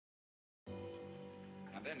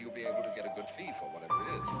then you'll be able to get a good fee for whatever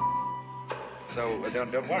it is. So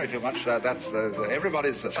don't worry too much.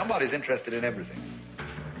 Somebody's interested in everything.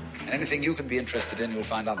 And anything you can be interested in, you'll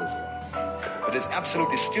find others will. But it's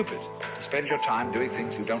absolutely stupid to spend your time doing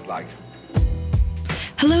things you don't like.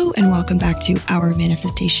 Hello and welcome back to Our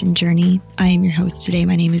Manifestation Journey. I am your host today.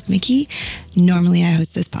 My name is Mickey. Normally I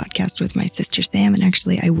host this podcast with my sister Sam, and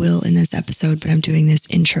actually I will in this episode, but I'm doing this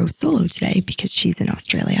intro solo today because she's in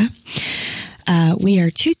Australia. We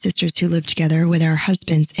are two sisters who live together with our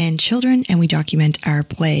husbands and children, and we document our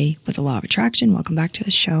play with the law of attraction. Welcome back to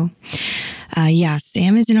the show.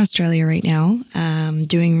 Sam is in Australia right now,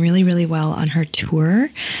 doing really, really well on her tour.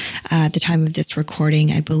 At the time of this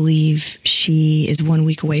recording, I believe she is 1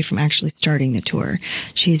 week away from actually starting the tour.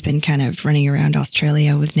 She's been kind of running around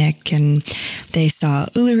Australia with Nick, and they saw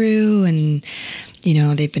Uluru, and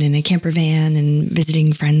they've been in a camper van and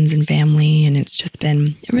visiting friends and family, and it's just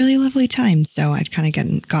been a really lovely time. So I've kind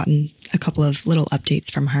of gotten a couple of little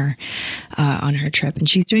updates from her on her trip, and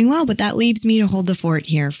she's doing well, but that leaves me to hold the fort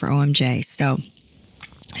here for OMJ. So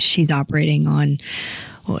she's operating on,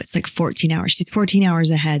 it's like 14 hours. She's 14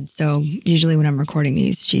 hours ahead. So usually when I'm recording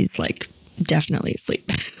these, she's like definitely asleep.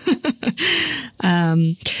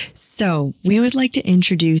 So we would like to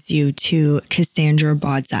introduce you to Cassandra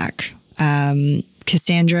Bodzak.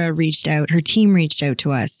 Cassandra her team reached out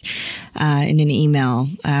to us in an email,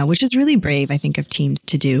 which is really brave, I think, of teams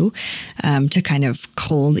to do, to kind of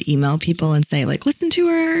cold email people and say, like, listen to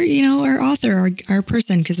our author, our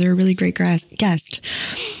person, because they're a really great guest.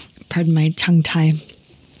 Pardon my tongue tie.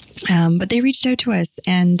 But they reached out to us,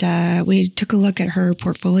 and we took a look at her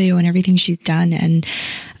portfolio and everything she's done, and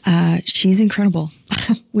she's incredible.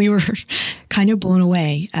 We were kind of blown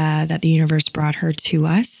away that the universe brought her to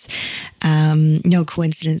us. No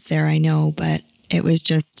coincidence there, I know, but it was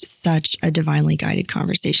just such a divinely guided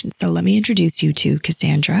conversation. So let me introduce you to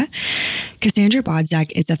Cassandra. Cassandra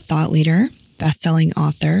Bodzak is a thought leader, best-selling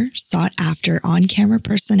author, sought-after on-camera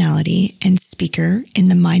personality, and speaker in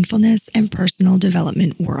the mindfulness and personal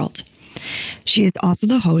development world. She is also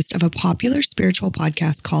the host of a popular spiritual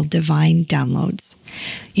podcast called Divine Downloads.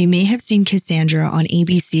 You may have seen Cassandra on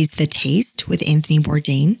ABC's The Taste with Anthony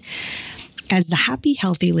Bourdain as the happy,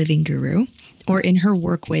 healthy living guru, or in her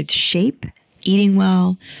work with Shape, Eating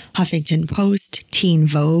Well, Huffington Post, Teen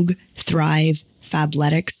Vogue, Thrive,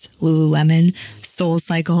 Fabletics, Lululemon, Soul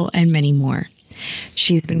Cycle, and many more.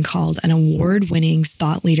 She's been called an award-winning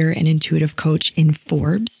thought leader and intuitive coach in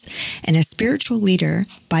Forbes and a spiritual leader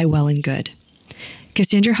by Well and Good.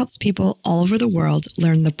 Cassandra helps people all over the world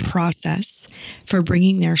learn the process for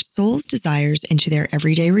bringing their soul's desires into their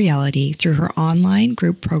everyday reality through her online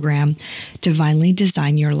group program, Divinely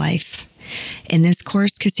Design Your Life. In this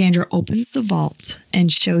course, Cassandra opens the vault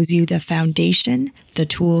and shows you the foundation, the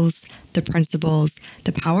tools, the principles,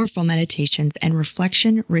 the powerful meditations and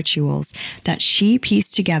reflection rituals that she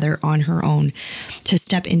pieced together on her own to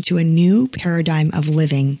step into a new paradigm of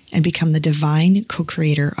living and become the divine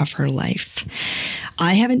co-creator of her life.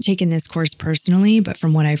 I haven't taken this course personally, but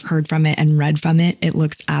from what I've heard from it and read from it, it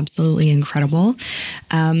looks absolutely incredible.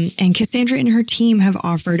 And Cassandra and her team have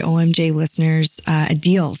offered OMJ listeners a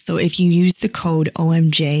deal. So if you use the code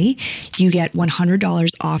OMJ, you get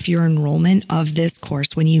 $100 off your enrollment of this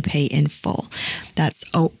course when you pay in full. That's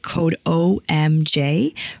code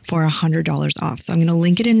OMJ for $100 off. So I'm going to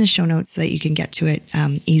link it in the show notes so that you can get to it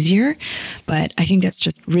easier. But I think that's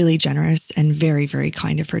just really generous and very, very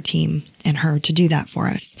kind of her team and her to do that for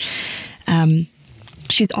us.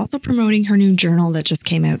 She's also promoting her new journal that just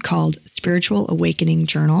came out called Spiritual Awakening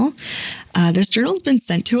Journal. This journal's been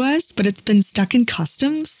sent to us, but it's been stuck in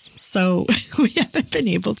customs, so we haven't been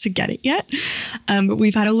able to get it yet. But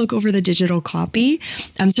we've had to look over the digital copy.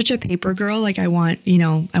 I'm such a paper girl. Like I want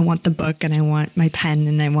the book and I want my pen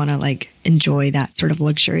and I want to enjoy that sort of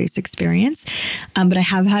luxurious experience. But I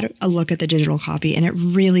have had a look at the digital copy and it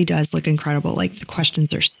really does look incredible. Like the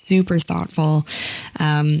questions are super thoughtful.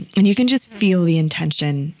 And you can just feel the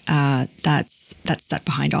intention that's set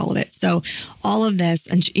behind all of it. So all of this,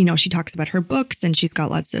 and she talks about her books and she's got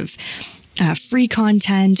lots of free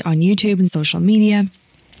content on YouTube and social media.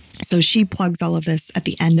 So she plugs all of this at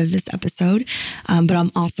the end of this episode, but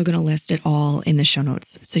I'm also going to list it all in the show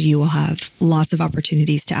notes. So you will have lots of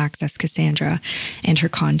opportunities to access Cassandra and her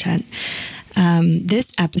content.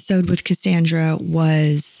 This episode with Cassandra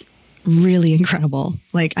was really incredible.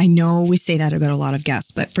 I know we say that about a lot of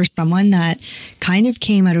guests, but for someone that kind of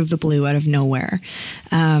came out of the blue, out of nowhere,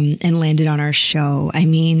 and landed on our show, I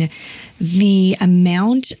mean, the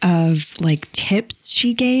amount of tips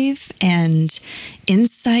she gave and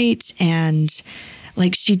insight and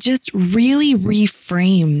she just really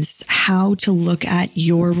reframes how to look at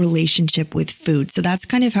your relationship with food. So that's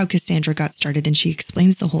kind of how Cassandra got started, and she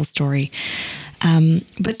explains the whole story.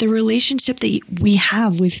 But the relationship that we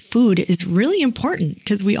have with food is really important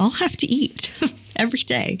because we all have to eat every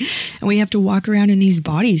day, and we have to walk around in these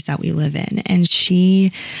bodies that we live in. And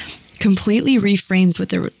she completely reframes what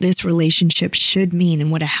this relationship should mean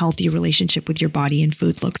and what a healthy relationship with your body and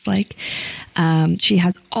food looks like. She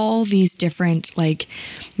has all these different like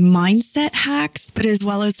mindset hacks, but as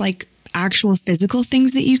well as like actual physical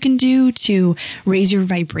things that you can do to raise your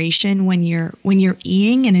vibration when you're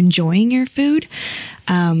eating and enjoying your food.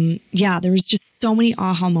 There was just so many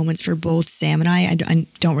aha moments for both Sam and I. I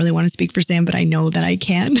don't really want to speak for Sam, but I know that I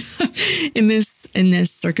can in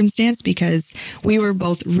this circumstance because we were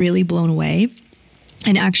both really blown away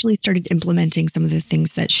and actually started implementing some of the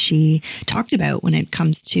things that she talked about when it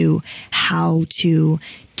comes to how to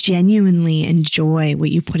genuinely enjoy what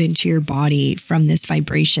you put into your body from this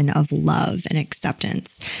vibration of love and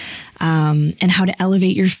acceptance, and how to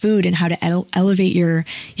elevate your food and how to elevate your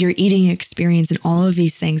eating experience and all of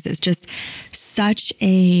these things. It's just such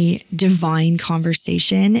a divine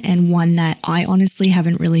conversation, and one that I honestly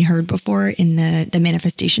haven't really heard before in the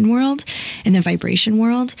manifestation world, in the vibration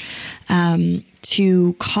world,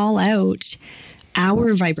 to call out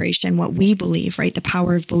our vibration, what we believe, right? The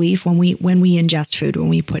power of belief when we ingest food, when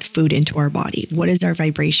we put food into our body. What is our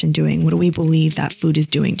vibration doing? What do we believe that food is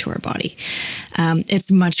doing to our body?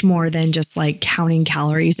 It's much more than just like counting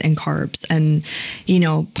calories and carbs and,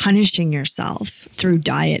 punishing yourself through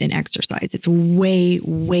diet and exercise. It's way,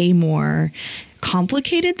 way more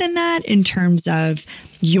complicated than that in terms of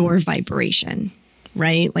your vibration.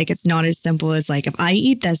 Right? Like it's not as simple as like, if I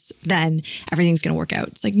eat this, then everything's going to work out.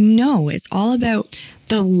 It's like, no, it's all about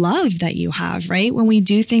the love that you have, right? When we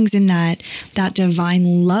do things in that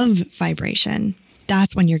divine love vibration,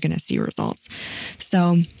 that's when you're going to see results.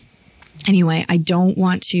 So anyway, I don't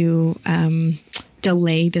want to,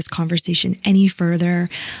 delay this conversation any further.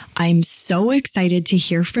 I'm so excited to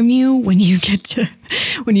hear from you when you get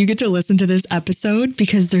to listen to this episode,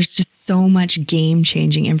 because there's just so much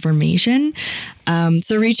game-changing information.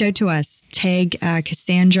 So reach out to us, tag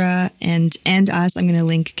Cassandra and us. I'm going to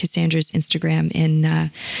link Cassandra's Instagram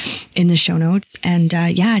in the show notes, and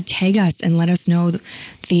tag us and let us know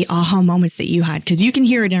the aha moments that you had, because you can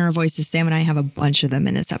hear it in our voices. Sam and I have a bunch of them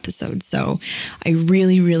in this episode. So I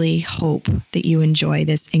really, really hope that you enjoy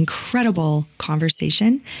this incredible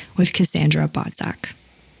conversation with Cassandra Bodzak.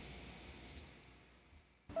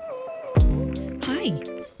 Hi,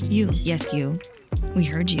 you. Yes, you. We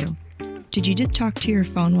heard you. Did you just talk to your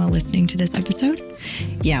phone while listening to this episode?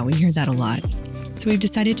 Yeah, we hear that a lot. So we've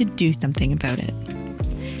decided to do something about it.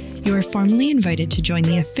 You are formally invited to join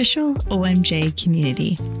the official OMJ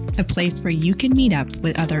community, a place where you can meet up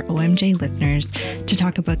with other OMJ listeners to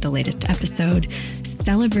talk about the latest episode,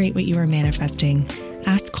 celebrate what you are manifesting,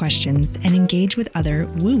 ask questions, and engage with other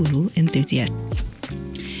woo-woo enthusiasts.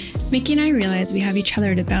 Mickey and I realize we have each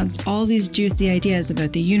other to bounce all these juicy ideas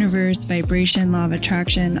about the universe, vibration, law of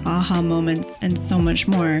attraction, aha moments, and so much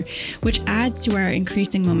more, which adds to our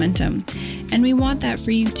increasing momentum. And we want that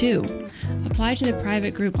for you too. Apply to the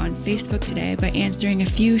private group on Facebook today by answering a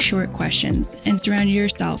few short questions, and surround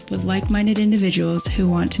yourself with like-minded individuals who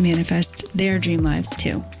want to manifest their dream lives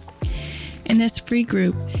too. In this free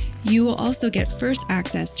group, you will also get first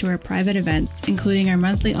access to our private events, including our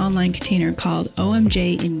monthly online container called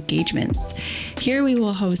OMJ Engagements. Here we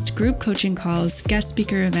will host group coaching calls, guest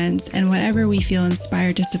speaker events, and whatever we feel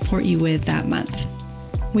inspired to support you with that month.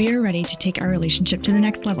 We are ready to take our relationship to the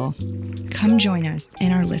next level. Come join us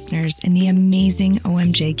and our listeners in the amazing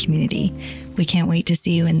OMJ community. We can't wait to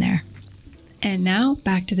see you in there. And now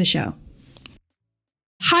back to the show.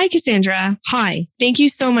 Hi, Cassandra. Hi. Thank you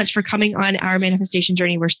so much for coming on our manifestation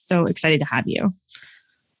journey. We're so excited to have you.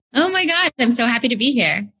 Oh my God. I'm so happy to be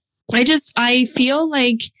here. I feel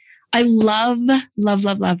like I love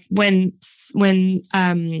when someone's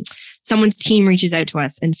team reaches out to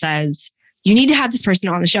us and says, you need to have this person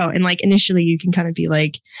on the show. And like, initially you can kind of be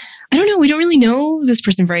like, I don't know, we don't really know this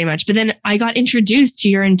person very much. But then I got introduced to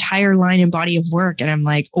your entire line and body of work. And I'm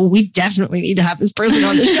like, oh, we definitely need to have this person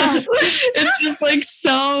on the show. It's just like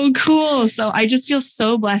so cool. So I just feel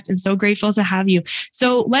so blessed and so grateful to have you.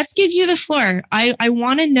 So let's give you the floor. I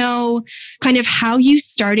want to know kind of how you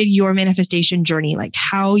started your manifestation journey, like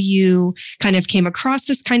how you kind of came across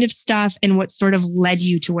this kind of stuff and what sort of led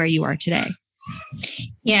you to where you are today.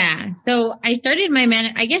 Yeah. So I started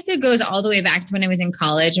I guess it goes all the way back to when I was in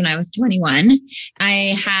college, when I was 21.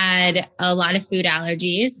 I had a lot of food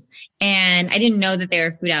allergies and I didn't know that they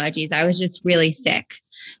were food allergies. I was just really sick.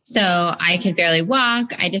 So I could barely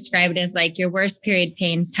walk. I describe it as like your worst period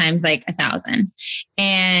pains times like 1,000.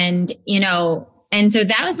 And, and so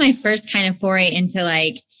that was my first kind of foray into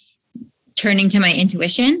like turning to my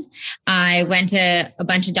intuition. I went to a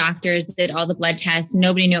bunch of doctors, did all the blood tests.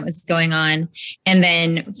 Nobody knew what was going on. And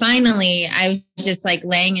then finally I was just like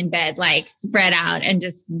laying in bed, like spread out and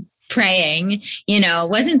just praying,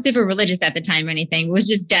 wasn't super religious at the time or anything, was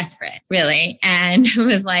just desperate really. And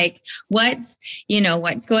was like, what's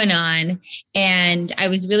going on? And I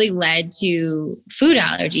was really led to food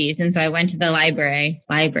allergies. And so I went to the library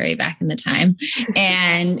back in the time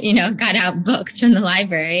and, got out books from the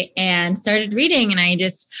library and started reading. And I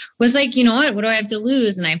just was like, what do I have to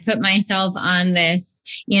lose? And I put myself on this,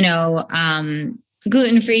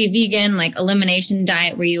 gluten-free, vegan, like elimination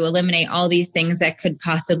diet where you eliminate all these things that could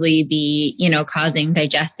possibly be, causing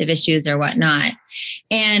digestive issues or whatnot.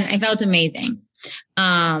 And I felt amazing.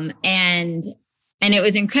 And it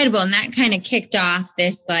was incredible. And that kind of kicked off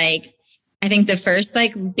this, like, I think the first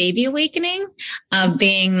like baby awakening of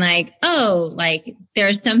being like, oh, like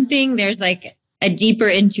there's like a deeper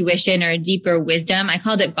intuition or a deeper wisdom. I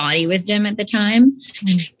called it body wisdom at the time.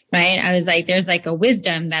 Right. I was like, there's like a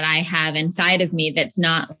wisdom that I have inside of me that's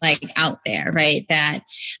not like out there. Right.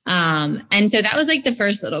 And so that was like the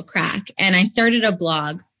first little crack. And I started a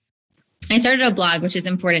blog. Which is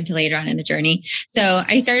important to later on in the journey. So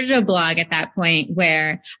I started a blog at that point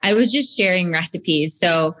where I was just sharing recipes.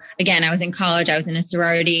 So again, I was in college, I was in a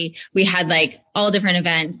sorority. We had like all different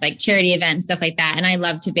events, like charity events, stuff like that. And I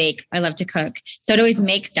love to bake. I love to cook. So I'd always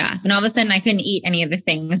make stuff. And all of a sudden I couldn't eat any of the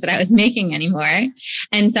things that I was making anymore.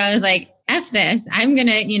 And so I was like, F this, I'm going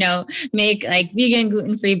to, make like vegan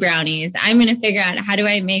gluten-free brownies. I'm going to figure out how do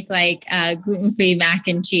I make like gluten-free mac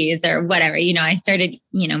and cheese or whatever. I started,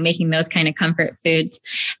 making those kind of comfort foods.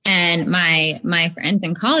 And my friends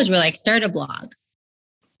in college were like, start a blog.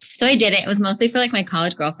 So I did it. It was mostly for like my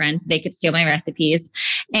college girlfriends. So they could steal my recipes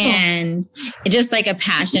and just like a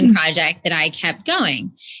passion project that I kept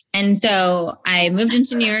going. And so I moved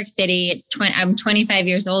into New York City. I'm 25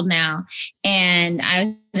 years old now and I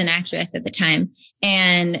was an actress at the time.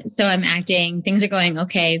 And so I'm acting, things are going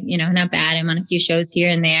okay, not bad. I'm on a few shows here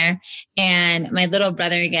and there. And my little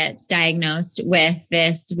brother gets diagnosed with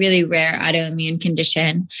this really rare autoimmune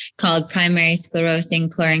condition called primary sclerosing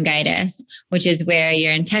cholangitis, which is where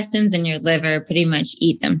your intestines and your liver pretty much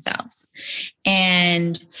eat themselves.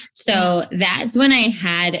 And so that's when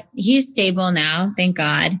he's stable now, thank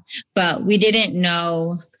God, but we didn't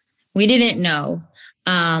know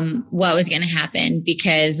what was going to happen,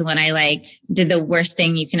 because when I like did the worst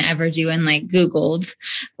thing you can ever do and like Googled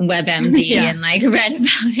WebMD and like read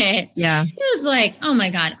about it. Yeah. It was like, oh my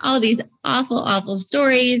God, all these awful, awful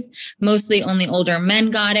stories. Mostly only older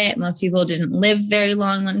men got it. Most people didn't live very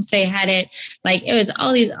long once they had it. Like it was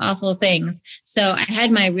all these awful things. So I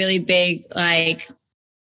had my really big, like,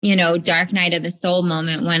 dark night of the soul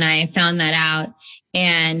moment when I found that out.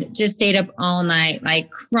 And just stayed up all night,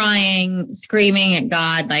 like crying, screaming at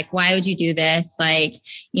God, like, why would you do this? Like,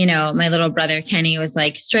 my little brother, Kenny, was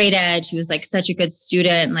like straight edge. He was like such a good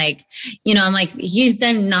student. Like, I'm like, he's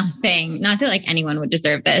done nothing. Not that like anyone would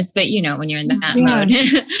deserve this, but when you're in that mode.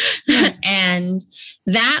 And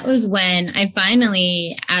that was when I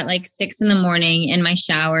finally at like 6 a.m. in my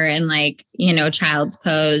shower and like, child's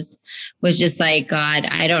pose was just like, God,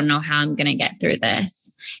 I don't know how I'm going to get through this.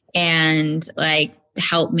 And like,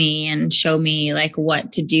 help me and show me like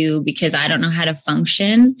what to do, because I don't know how to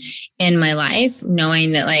function in my life,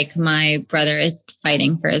 knowing that like my brother is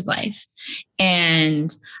fighting for his life. And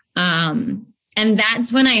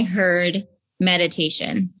that's when I heard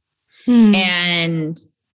meditation. And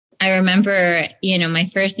I remember, my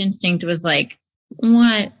first instinct was like,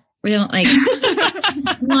 what? Real, like,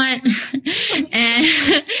 what?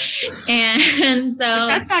 And so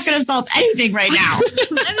that's not going to solve anything right now.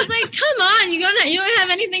 I was like, come on, you don't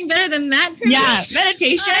have anything better than that for me?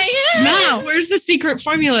 Meditation. No, where's the secret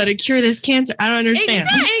formula to cure this cancer? I don't understand.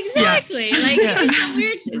 Exactly. Yeah.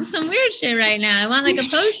 Like some weird shit right now. I want like a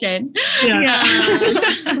potion.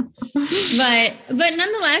 But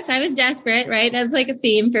nonetheless, I was desperate, right? That's like a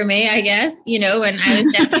theme for me, I guess. When I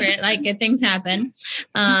was desperate, like good things happen.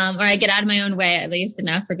 Or I get out of my own way, at least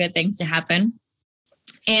enough for good things to happen.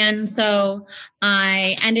 And so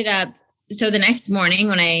I ended up, the next morning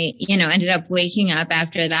when I, ended up waking up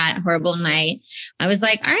after that horrible night, I was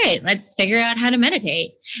like, all right, let's figure out how to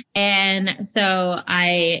meditate. And so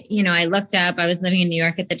I looked up, I was living in New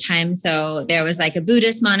York at the time. So there was like a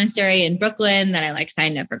Buddhist monastery in Brooklyn that I like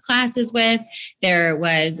signed up for classes with. There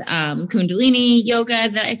was Kundalini yoga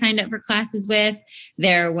that I signed up for classes with.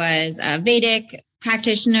 There was Vedic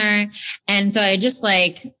practitioner. And so I just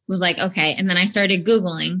like was like, okay. And then I started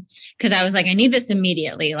Googling because I was like, I need this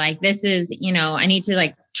immediately. Like this is, you know, I need to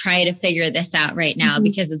like try to figure this out right now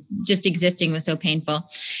because just existing was so painful.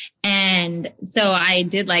 And so I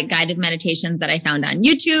did like guided meditations that I found on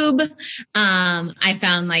YouTube. I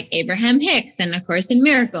found like Abraham Hicks and A Course in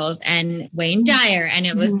Miracles and Wayne Dyer. And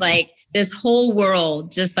it was like this whole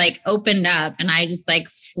world just like opened up and I just like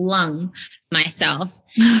flung myself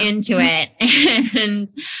into it.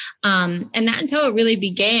 And that's how it really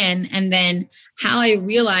began. And then how I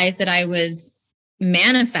realized that I was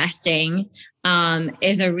manifesting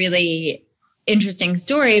is a really interesting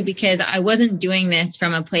story because I wasn't doing this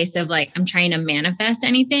from a place of like, I'm trying to manifest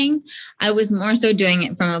anything. I was more so doing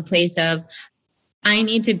it from a place of, I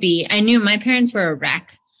knew my parents were a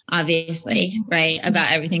wreck, obviously, right?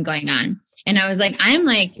 About everything going on. And I was like, I'm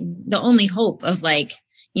like the only hope of like,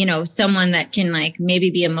 you know, someone that can like maybe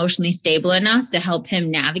be emotionally stable enough to help him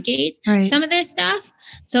navigate some of this stuff.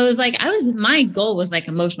 So it was like, my goal was like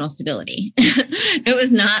emotional stability. It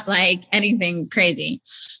was not like anything crazy.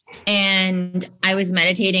 And I was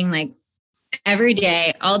meditating like every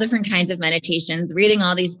day, all different kinds of meditations, reading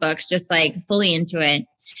all these books, just like fully into it.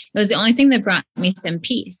 It was the only thing that brought me some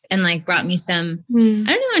peace and like brought me some, I don't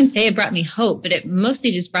know how to say it brought me hope, but it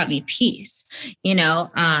mostly just brought me peace, you know,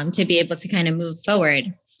 to be able to kind of move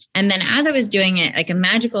forward. And then as I was doing it, like a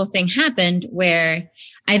magical thing happened where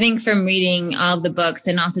I think from reading all of the books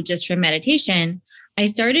and also just from meditation, I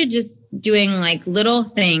started just doing like little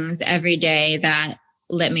things every day that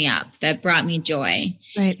lit me up, that brought me joy.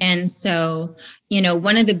 Right. And so, you know,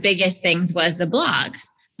 one of the biggest things was the blog.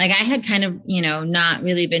 Like I had kind of, you know, not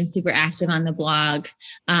really been super active on the blog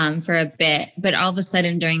for a bit, but all of a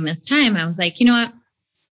sudden during this time, I was like, you know what,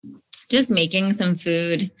 just making some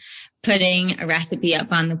food, putting a recipe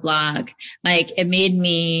up on the blog, like it made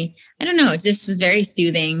me, I don't know, it just was very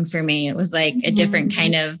soothing for me. It was like a different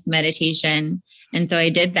kind of meditation. And so I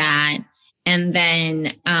did that. And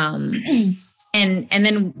then, and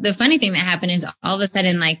then the funny thing that happened is all of a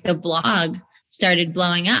sudden, like the blog started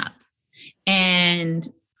blowing up and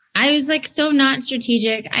I was like, so not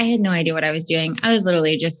strategic. I had no idea what I was doing. I was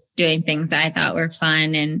literally just doing things that I thought were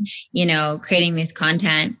fun and, you know, creating this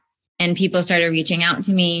content. And people started reaching out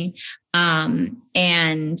to me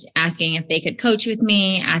and asking if they could coach with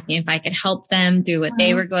me, asking if I could help them through what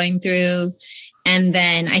they were going through. And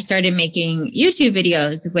then I started making YouTube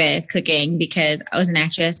videos with cooking because I was an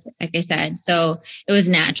actress, like I said. So it was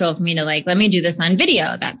natural for me to like, let me do this on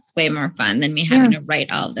video. That's way more fun than me having to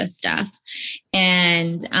write all of this stuff.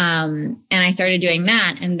 And I started doing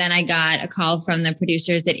that. And then I got a call from the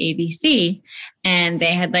producers at ABC and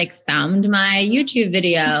they had like found my YouTube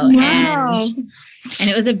video. Wow.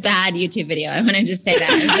 And it was a bad YouTube video. I want to just say that.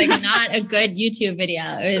 It was like not a good YouTube video.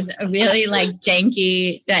 It was a really like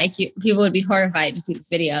janky, like people would be horrified to see this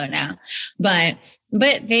video now. But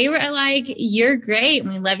they were like, you're great.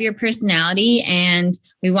 We love your personality. And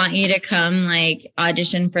we want you to come like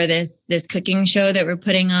audition for this cooking show that we're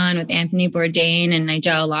putting on with Anthony Bourdain and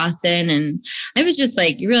Nigel Lawson. And I was just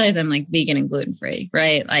like, you realize I'm like vegan and gluten-free,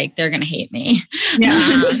 right? Like they're going to hate me.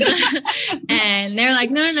 Yeah. And they're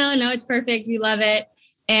like, no, it's perfect. We love it.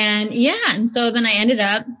 And yeah. And so then I ended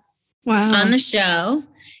up on the show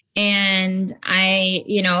and I,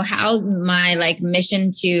 you know, how my like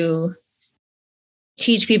mission to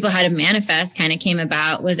teach people how to manifest kind of came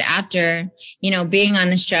about was after, you know, being on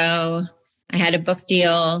the show. I had a book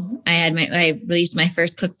deal. I released my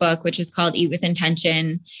first cookbook, which was called Eat with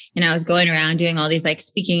Intention. And I was going around doing all these like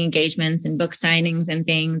speaking engagements and book signings and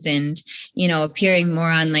things and, you know, appearing more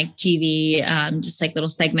on like TV, just like little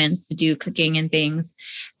segments to do cooking and things.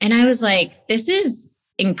 And I was like, this is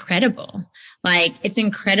incredible. Like, it's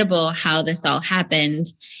incredible how this all happened.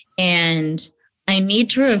 And I need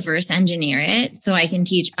to reverse engineer it so I can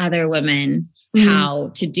teach other women how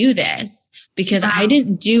to do this because I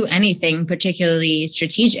didn't do anything particularly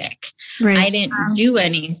strategic. Right. I didn't do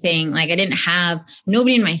anything like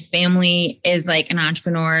nobody in my family is like an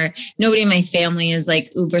entrepreneur. Nobody in my family is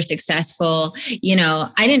like uber successful. You know,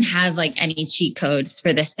 I didn't have like any cheat codes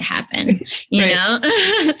for this to happen, you know?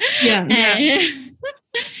 Yeah.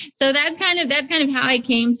 So that's kind of how I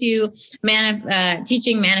came to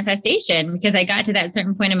teaching manifestation because I got to that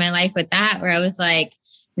certain point in my life with that where I was like,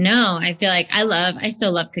 no, I feel like I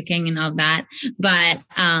still love cooking and all of that. But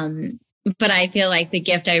I feel like the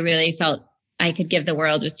gift I really felt I could give the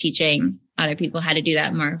world was teaching other people how to do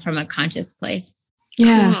that more from a conscious place.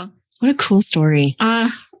 Yeah. Cool. What a cool story. I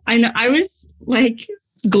know. I was like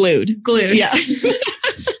glued. Yeah.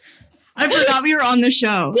 I forgot we were on the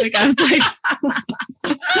show. Like I was like,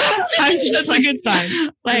 That's a good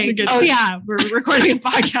sign. Like, good oh sign. yeah, we're recording a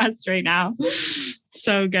podcast right now.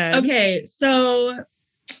 So good. Okay, so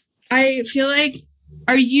I feel like,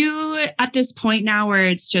 are you at this point now where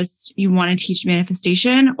it's just you want to teach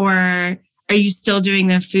manifestation, or are you still doing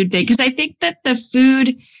the food thing? Because I think that the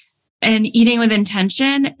food and eating with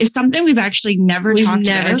intention is something we've actually never talked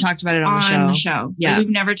about it on the show. Yeah. Like, we've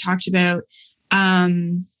never talked about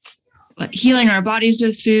healing our bodies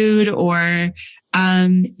with food or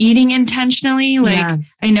eating intentionally. Like,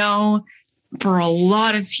 I know for a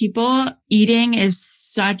lot of people, eating is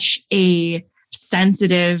such a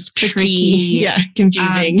sensitive, tricky,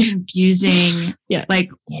 confusing,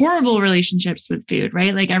 like horrible relationships with food,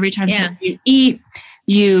 right? Like every time you eat,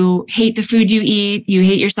 you hate the food you eat, you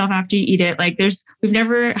hate yourself after you eat it. Like we've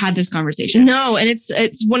never had this conversation. No. And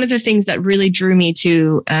it's one of the things that really drew me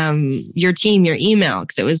to your team, your email,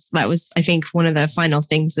 because that was, I think, one of the final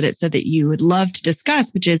things that it said that you would love to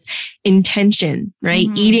discuss, which is intention, right?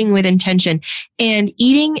 Mm-hmm. Eating with intention, and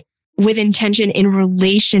eating with intention in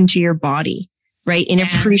relation to your body, right? In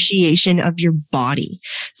appreciation of your body.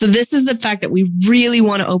 So this is the fact that we really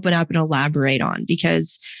want to open up and elaborate on,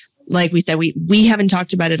 because like we said, we haven't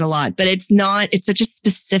talked about it a lot, but it's such a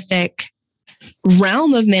specific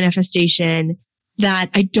realm of manifestation that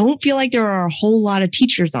I don't feel like there are a whole lot of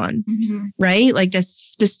teachers on, right? Like this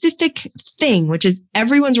specific thing, which is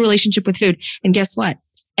everyone's relationship with food. And guess what?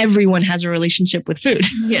 Everyone has a relationship with food.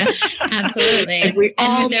 Yeah, absolutely. Like we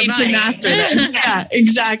all need to master this. Yeah,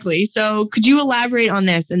 exactly. So could you elaborate on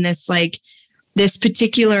this and this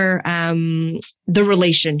particular, the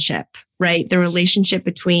relationship, right? The relationship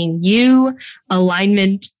between you,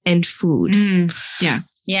 alignment, and food.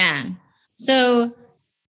 Yeah. So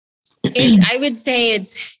I would say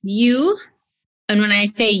it's you. And when I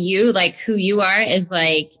say you, like who you are is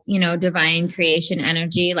like, divine creation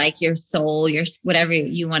energy, like your soul, your whatever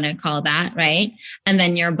you want to call that, right? And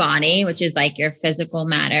then your body, which is like your physical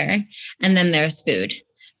matter. And then there's food.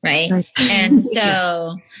 Right. And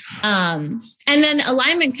so, and then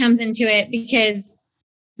alignment comes into it because,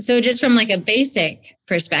 so just from like a basic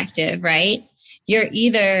perspective, right? You're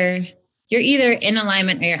either in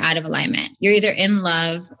alignment or you're out of alignment. You're either in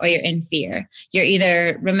love or you're in fear. You're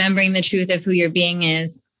either remembering the truth of who your being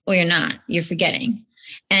is or you're not, you're forgetting.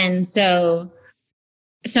 And so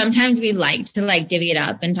sometimes we like to like divvy it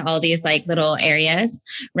up into all these like little areas,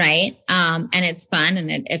 right? And it's fun and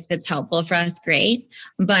if it's helpful for us, great.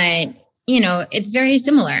 But, it's very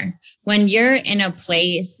similar. When you're in a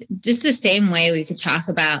place, just the same way we could talk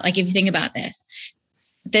about, like if you think about this,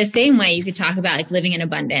 the same way you could talk about like living in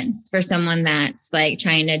abundance for someone that's like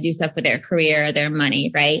trying to do stuff with their career or their money,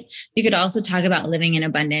 right? You could also talk about living in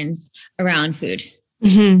abundance around food.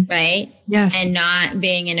 Right? Yes. And not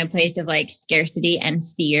being in a place of like scarcity and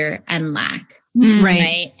fear and lack.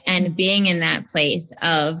 Right. And being in that place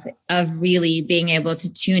of really being able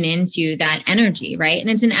to tune into that energy, right? And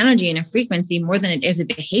it's an energy and a frequency more than it is a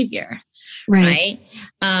behavior, right?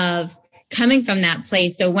 Of coming from that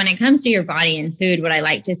place. So when it comes to your body and food, what I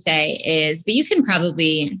like to say is, but you can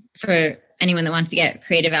probably, for anyone that wants to get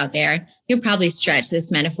creative out there, you'll probably stretch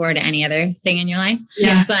this metaphor to any other thing in your life.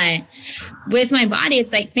 Yes. But with my body,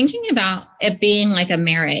 it's like thinking about it being like a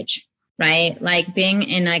marriage, right? Like being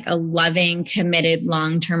in like a loving, committed,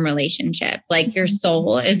 long-term relationship. Like your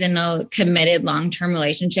soul is in a committed, long-term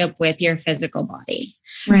relationship with your physical body,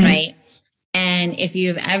 right? And if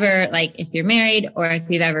you've ever, like if you're married or if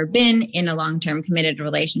you've ever been in a long-term committed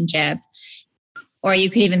relationship, or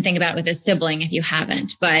you could even think about it with a sibling if you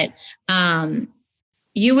haven't, but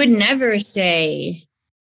you would never say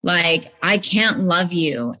like, I can't love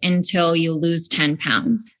you until you lose 10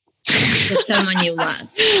 pounds to someone you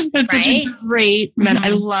love. That's such a great I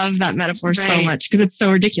love that metaphor so much because it's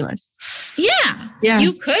so ridiculous. Yeah.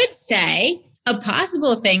 You could say a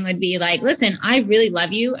possible thing would be like, listen, I really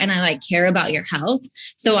love you and I like care about your health.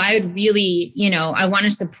 So I would really, I want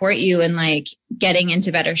to support you in like getting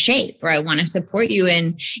into better shape, or I want to support you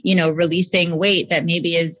in, releasing weight that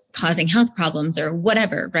maybe is causing health problems or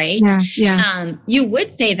whatever. Right. Yeah. You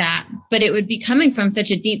would say that, but it would be coming from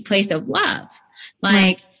such a deep place of love.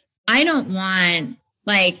 Like, I don't want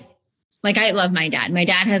like I love my dad. My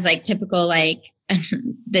dad has like typical, like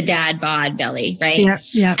the dad bod belly, right?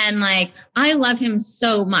 Yeah. And like, I love him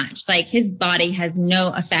so much. Like his body has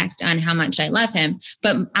no effect on how much I love him.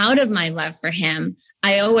 But out of my love for him,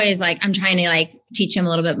 I always like, I'm trying to like teach him a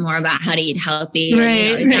little bit more about how to eat healthy.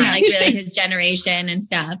 Right. And, it's not like really his generation and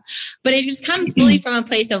stuff, but it just comes fully from a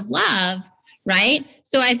place of love. Right.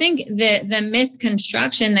 So I think the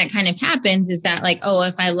misconstruction that kind of happens is that like, oh,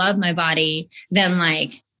 if I love my body, then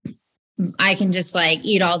like I can just like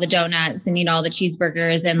eat all the donuts and eat all the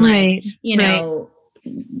cheeseburgers and like, you know,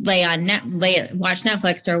 watch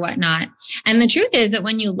Netflix or whatnot. And the truth is that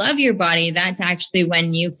when you love your body, that's actually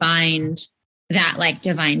when you find that like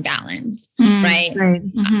divine balance, right?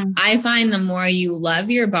 Mm-hmm. I find the more you love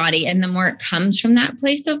your body and the more it comes from that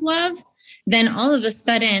place of love, then all of a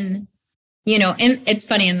sudden, you know, and it's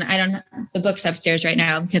funny, and I don't have the books upstairs right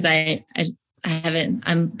now because I haven't,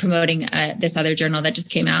 I'm promoting this other journal that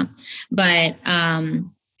just came out, but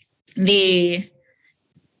the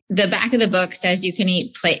back of the book says you can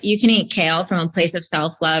eat kale from a place of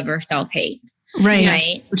self-love or self-hate.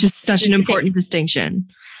 Right. Which is such an important distinction.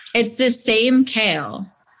 It's the same kale,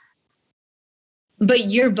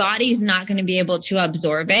 but your body's not going to be able to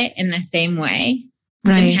absorb it in the same way,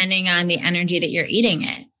 depending on the energy that you're eating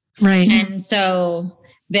it. Right. And so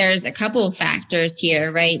there's a couple of factors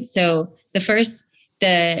here, right? So the first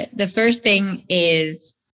thing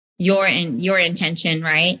is your intention,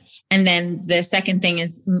 right? And then the second thing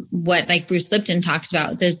is what like Bruce Lipton talks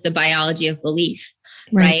about, there's the biology of belief,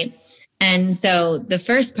 right? And so the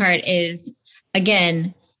first part is,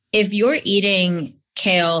 again, if you're eating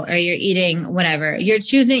kale or you're eating whatever, you're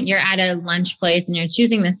at a lunch place and you're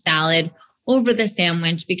choosing the salad over the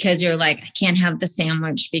sandwich because you're like, I can't have the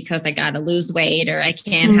sandwich because I got to lose weight, or I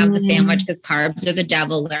can't have the sandwich because carbs are the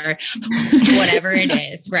devil, or whatever it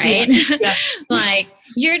is, right? Yeah. Like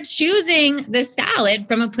you're choosing the salad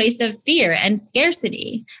from a place of fear and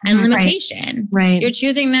scarcity and limitation. Right. You're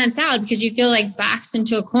choosing that salad because you feel like boxed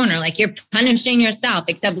into a corner, like you're punishing yourself,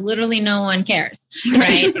 except literally no one cares,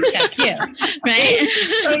 right? Except you, right?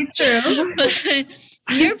 So true.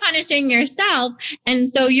 You're punishing yourself. And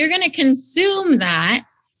so you're going to consume that,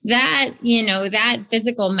 you know, that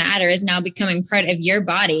physical matter is now becoming part of your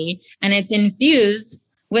body, and it's infused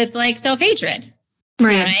with like self-hatred.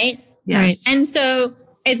 Right. Yes. And so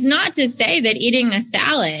it's not to say that eating a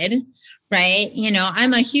salad, right? You know,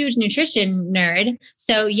 I'm a huge nutrition nerd.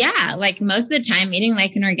 So yeah, like most of the time eating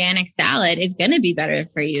like an organic salad is going to be better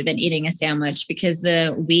for you than eating a sandwich because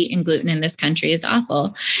the wheat and gluten in this country is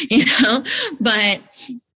awful, you know, but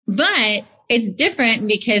it's different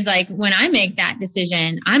because like when I make that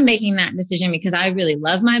decision, I'm making that decision because I really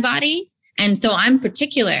love my body. And so I'm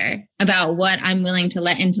particular about what I'm willing to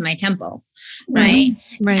let into my temple. Right.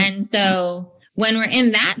 And so when we're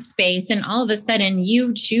in that space and all of a sudden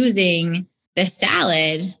you choosing the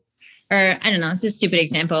salad, or I don't know, it's a stupid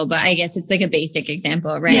example, but I guess it's like a basic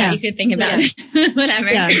example, right? Yeah. You could think about it, whatever.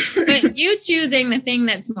 Yeah. But you choosing the thing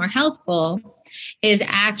that's more healthful is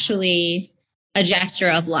actually a gesture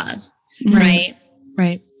of love, right?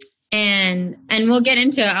 Right. And we'll get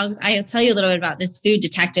into, I'll tell you a little bit about this food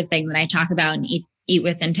detective thing that I talk about and Eat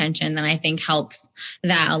with Intention that I think helps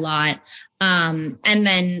that a lot. And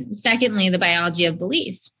then secondly, the biology of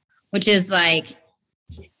belief, which is like,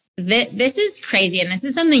 this is crazy. And this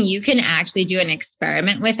is something you can actually do an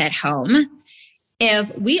experiment with at home.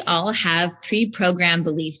 If we all have pre-programmed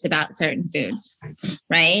beliefs about certain foods,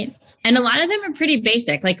 right? And a lot of them are pretty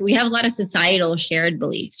basic. Like we have a lot of societal shared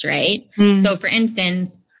beliefs, right? So for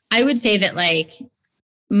instance, I would say that like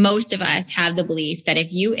most of us have the belief that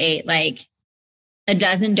if you ate like a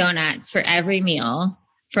dozen donuts for every meal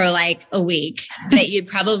for like a week, that you'd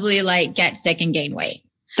probably like get sick and gain weight.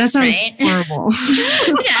 That sounds horrible.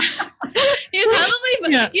 Yeah.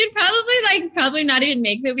 You'd probably not even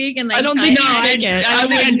make the week. And like, I don't think I can. I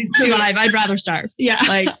wouldn't survive. I'd rather starve. Yeah.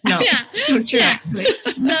 Like, no. Yeah.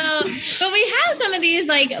 But we have some of these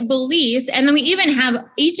like beliefs, and then we even have,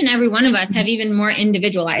 each and every one of us have even more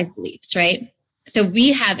individualized beliefs, right? So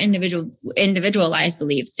we have individualized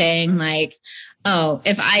beliefs saying like, oh,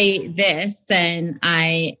 if I eat this, then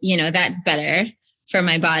that's better for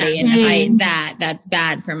my body. And if I eat that's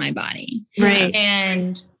bad for my body. Right.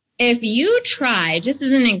 And if you try, just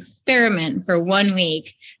as an experiment for 1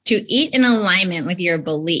 week, to eat in alignment with your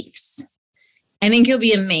beliefs, I think you'll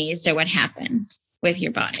be amazed at what happens with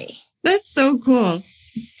your body. That's so cool.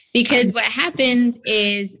 Because what happens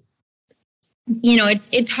is, you know,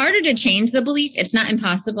 it's harder to change the belief. It's not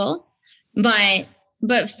impossible, but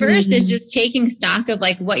first is just taking stock of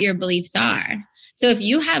like what your beliefs are. So if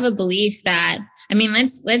you have a belief that, I mean,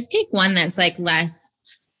 let's take one that's like less,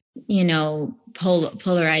 you know,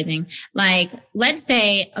 polarizing. Like, let's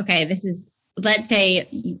say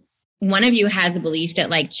one of you has a belief that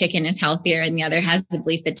like chicken is healthier and the other has the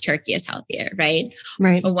belief that turkey is healthier, right?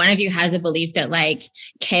 Right. Or one of you has a belief that like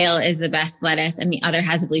kale is the best lettuce and the other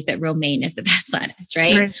has a belief that romaine is the best lettuce,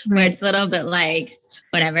 right? Where it's a little bit like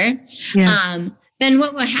whatever. Yeah. Then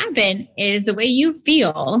what will happen is the way you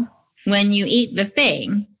feel when you eat the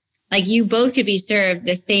thing Like you both could be served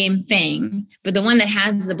the same thing, but the one that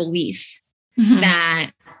has the belief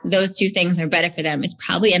that those two things are better for them is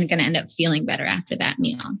probably going to end up feeling better after that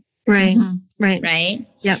meal. Right. Right. Right.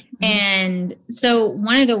 Yep. And so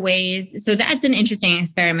one of the ways, so that's an interesting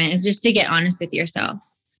experiment, is just to get honest with yourself.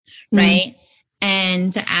 Right.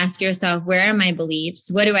 And to ask yourself, where are my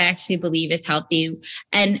beliefs? What do I actually believe is healthy?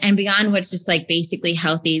 And beyond what's just like basically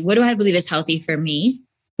healthy, what do I believe is healthy for me?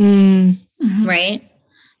 Right.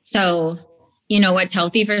 So, you know, what's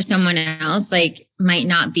healthy for someone else, like might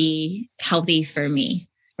not be healthy for me.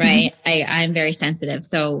 Right. I'm very sensitive.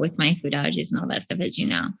 So with my food allergies and all that stuff, as you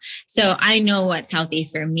know, so I know what's healthy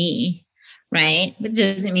for me. Right. But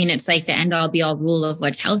it doesn't mean it's like the end all be all rule of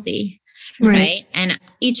what's healthy. Right. And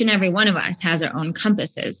each and every one of us has our own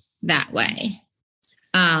compasses that way.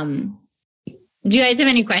 Do you guys have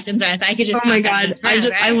any questions, or else I could just, oh my God,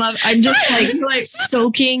 I'm just like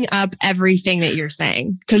soaking up everything that you're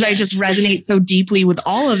saying, because I just resonate so deeply with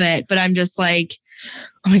all of it. But I'm just like,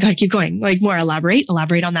 oh my God, keep going. Like more elaborate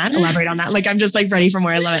on that. Like, I'm just like ready for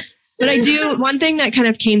more. I love it. But I do, one thing that kind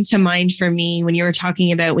of came to mind for me when you were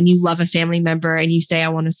talking about when you love a family member and you say, I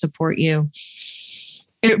want to support you.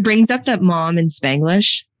 It brings up that Mom in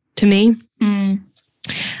Spanglish to me.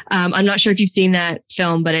 I'm not sure if you've seen that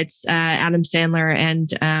film, but it's Adam Sandler, and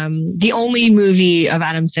the only movie of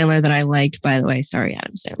Adam Sandler that I like, by the way. Sorry,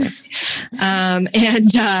 Adam Sandler. And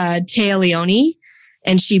Téa Leoni.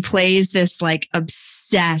 And she plays this like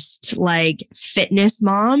obsessed, like fitness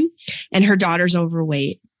mom, and her daughter's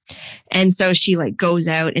overweight. And so she like goes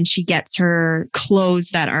out and she gets her clothes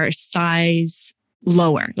that are a size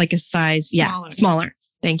lower, like a size, smaller.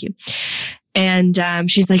 Thank you. And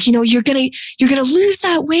she's like, you know, you're gonna lose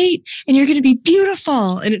that weight and you're gonna be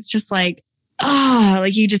beautiful. And it's just like,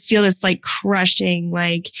 like you just feel this like crushing,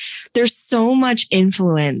 like there's so much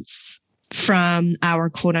influence from our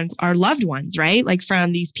quote unquote, our loved ones, right? Like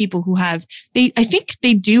from these people who I think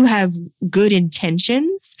they do have good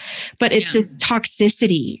intentions, but it's this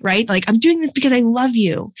toxicity, right? Like, I'm doing this because I love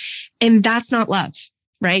you. And that's not love,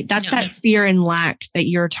 right? That's that fear and lack that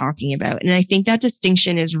you're talking about. And I think that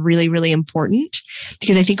distinction is really, really important,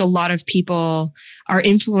 because I think a lot of people are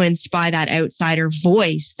influenced by that outsider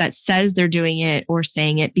voice that says they're doing it or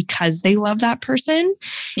saying it because they love that person.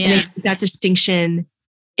 Yeah. And I think that distinction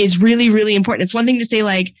is really, really important. It's one thing to say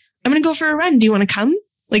like, I'm going to go for a run. Do you want to come?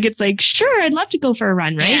 Like, it's like, sure, I'd love to go for a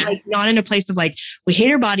run, right? Yeah. Like, not in a place of like, we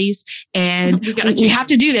hate our bodies and we have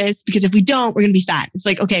to do this because if we don't, we're going to be fat. It's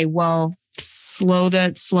like, okay, well, slow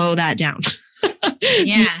that down.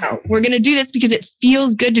 Yeah. No, we're going to do this because it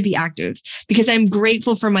feels good to be active, because I'm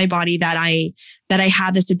grateful for my body that I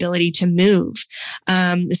have this ability to move.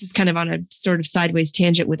 This is kind of on a sort of sideways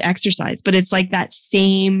tangent with exercise, but it's like that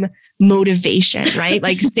same motivation, right?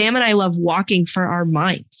 Like Sam and I love walking for our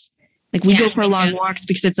minds. Like we go for long walks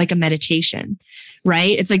because it's like a meditation,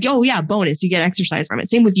 right? It's like, oh yeah, bonus, you get exercise from it.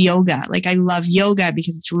 Same with yoga. Like I love yoga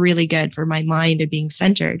because it's really good for my mind and being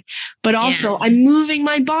centered, but also I'm moving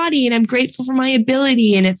my body and I'm grateful for my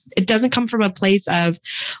ability. And it doesn't come from a place of,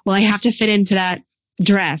 well, I have to fit into that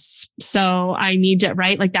dress. So I need to,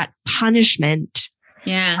 right? Like that punishment,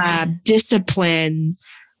 discipline,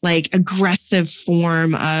 like aggressive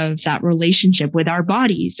form of that relationship with our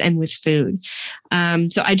bodies and with food.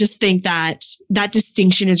 So I just think that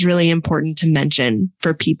distinction is really important to mention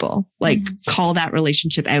for people. Like call that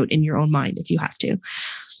relationship out in your own mind if you have to.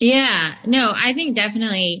 Yeah, no, I think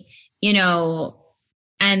definitely, you know,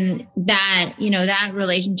 and that, you know, that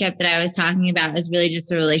relationship that I was talking about is really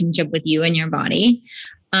just a relationship with you and your body.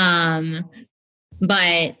 But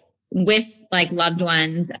with like loved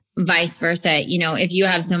ones, vice versa, you know, if you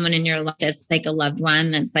have someone in your life that's like a loved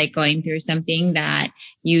one that's like going through something that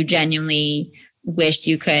you genuinely wish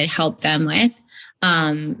you could help them with,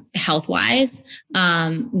 health wise,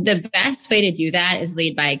 the best way to do that is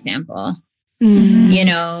lead by example. You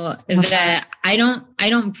know, I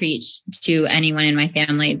don't preach to anyone in my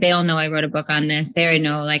family. They all know I wrote a book on this. They already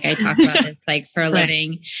know, like I talk about this like for a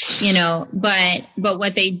living, you know, but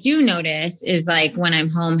what they do notice is like when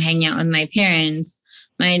I'm home hanging out with my parents,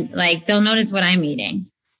 they'll notice what I'm eating.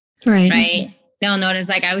 Right. They'll notice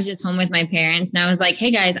like I was just home with my parents and I was like,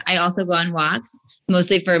 hey guys, I also go on walks,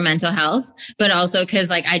 mostly for mental health, but also because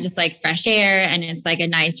like I just like fresh air and it's like a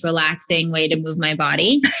nice relaxing way to move my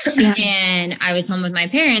body. And I was home with my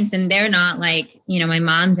parents and they're not like, you know, my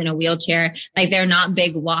mom's in a wheelchair, like they're not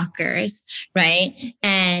big walkers. Right.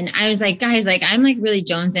 And I was like, guys, like I'm like really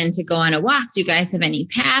jonesing to go on a walk. Do you guys have any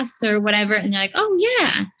paths or whatever? And they're like, oh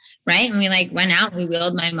yeah. right? And we like went out, we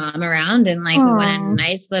wheeled my mom around and like we went on a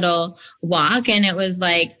nice little walk. And it was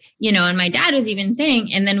like, you know, and my dad was even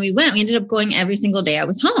saying, and then we ended up going every single day I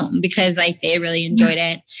was home because like they really enjoyed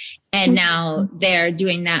it. And now they're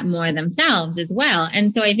doing that more themselves as well. And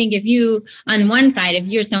so I think if you, on one side, if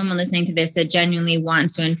you're someone listening to this that genuinely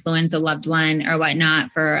wants to influence a loved one or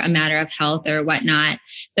whatnot for a matter of health or whatnot,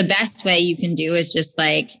 the best way you can do is just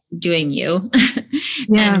like doing you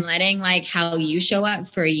and letting like how you show up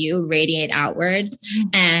for you radiate outwards.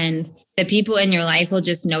 And the people in your life will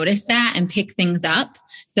just notice that and pick things up.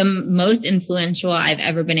 The most influential I've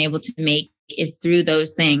ever been able to make is through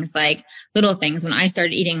those things, like little things. When I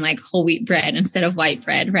started eating like whole wheat bread instead of white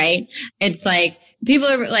bread, right? It's like people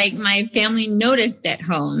are like, my family noticed at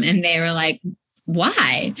home and they were like,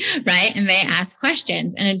 why? Right. And they ask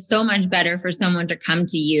questions, and it's so much better for someone to come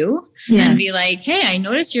to you and be like, hey, I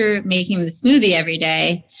noticed you're making the smoothie every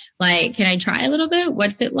day. Like, can I try a little bit?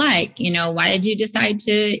 What's it like? You know, why did you decide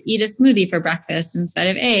to eat a smoothie for breakfast instead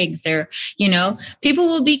of eggs? Or, you know, people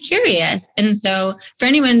will be curious. And so for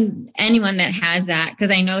anyone that has that,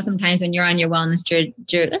 because I know sometimes when you're on your wellness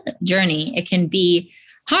journey, it can be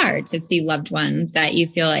hard to see loved ones that you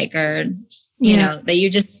feel like are, you know, that you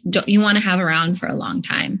just don't, you want to have around for a long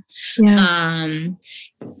time.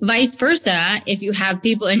 Vice versa, if you have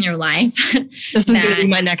people in your life. This is going to be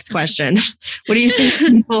my next question. What do you say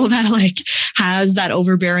to people that like has that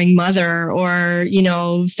overbearing mother or, you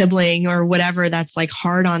know, sibling or whatever that's like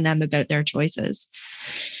hard on them about their choices?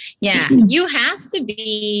 Yeah, you have to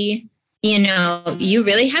be, you know, you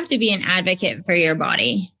really have to be an advocate for your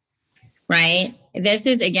body, right? This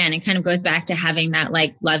is, again, it kind of goes back to having that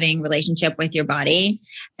like loving relationship with your body.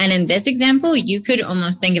 And in this example, you could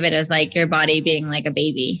almost think of it as like your body being like a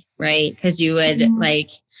baby, right? Because you would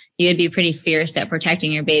you would be pretty fierce at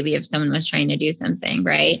protecting your baby if someone was trying to do something,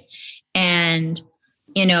 right? And,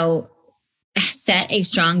 you know, set a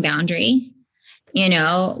strong boundary. You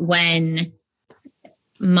know, when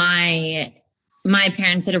my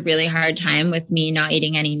parents had a really hard time with me not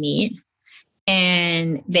eating any meat.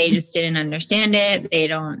 And they just didn't understand it. They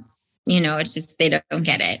don't, you know, it's just, they don't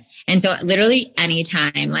get it. And so literally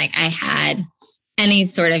anytime, like I had any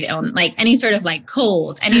sort of illness, like any sort of like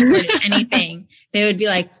cold, any sort of anything, they would be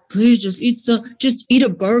like, please just eat a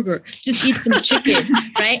burger, just eat some chicken.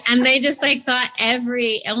 Right. And they just like thought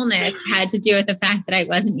every illness had to do with the fact that I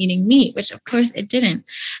wasn't eating meat, which of course it didn't.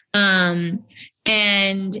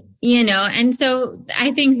 And, you know, and so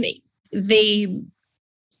I think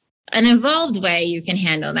an evolved way you can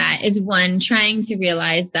handle that is one, trying to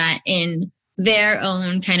realize that in their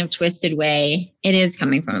own kind of twisted way, it is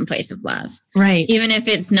coming from a place of love. Right. Even if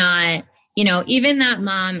it's not, you know, even that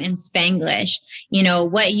mom in Spanglish, you know,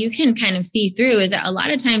 what you can kind of see through is that a lot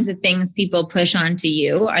of times the things people push onto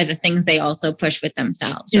you are the things they also push with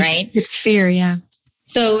themselves, right? It's fear. Yeah.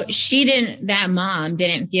 So that mom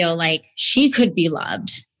didn't feel like she could be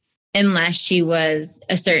loved unless she was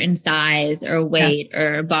a certain size or weight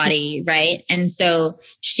or body, right? And so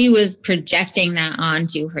she was projecting that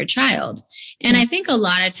onto her child. And I think a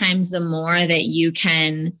lot of times the more that you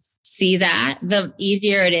can see that, the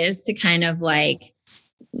easier it is to kind of like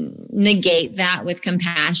negate that with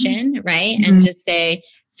compassion, right? And just say,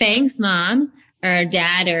 thanks, mom or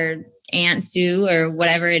dad or Aunt Sue or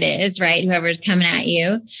whatever it is, right? Whoever's coming at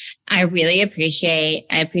you. I really appreciate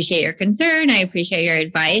your concern. I appreciate your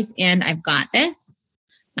advice, and I've got this.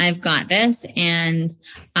 And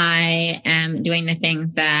I am doing the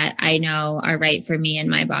things that I know are right for me and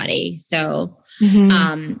my body. So,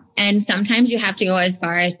 and sometimes you have to go as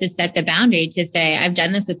far as to set the boundary to say, I've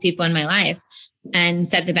done this with people in my life, and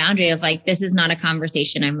set the boundary of like, this is not a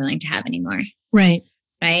conversation I'm willing to have anymore. Right.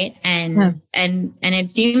 Right. And it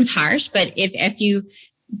seems harsh, but if you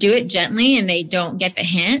do it gently and they don't get the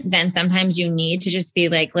hint, then sometimes you need to just be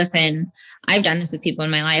like, listen, I've done this with people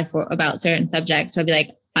in my life about certain subjects. So I'll be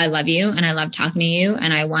like, I love you and I love talking to you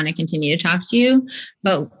and I want to continue to talk to you.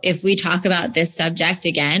 But if we talk about this subject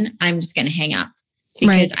again, I'm just going to hang up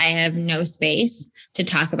because I have no space to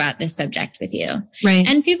talk about this subject with you. Right.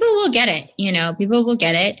 And people will get it, you know, people will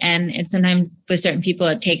get it. And it's sometimes with certain people,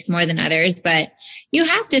 it takes more than others, but you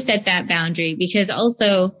have to set that boundary because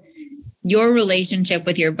also your relationship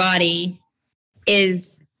with your body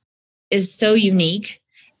is so unique.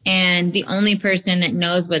 And the only person that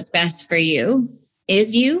knows what's best for you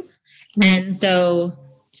is you. And so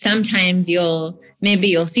sometimes you'll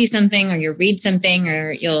see something or you'll read something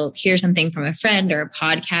or you'll hear something from a friend or a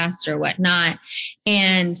podcast or whatnot,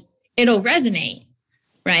 and it'll resonate,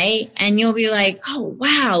 right? And you'll be like, oh,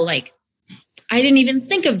 wow, like I didn't even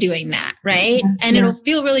think of doing that. Right. And it'll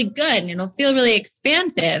feel really good and it'll feel really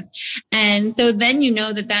expansive. And so then you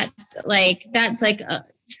know that's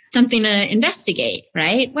something to investigate,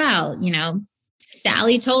 right? Wow.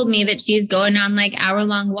 Sally told me that she's going on like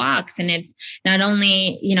hour-long walks, and it's not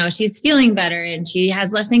only, she's feeling better and she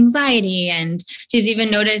has less anxiety, and she's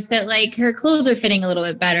even noticed that like her clothes are fitting a little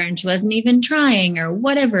bit better and she wasn't even trying, or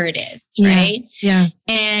whatever it is. Right. Yeah.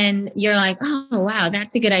 And you're like, oh, wow,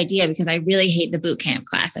 that's a good idea, because I really hate the boot camp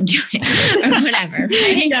class I'm doing or whatever.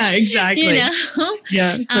 Right? Yeah, exactly.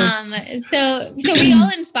 Yeah. So we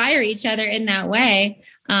all inspire each other in that way.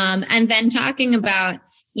 And then talking about,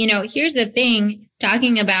 here's the thing,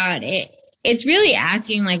 talking about it, it's really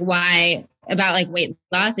asking like why about like weight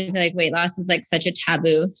loss. I feel like weight loss is like such a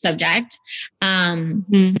taboo subject.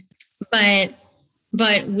 But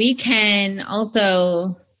we can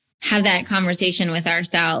also have that conversation with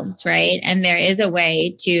ourselves, right? And there is a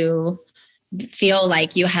way to feel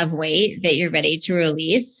like you have weight that you're ready to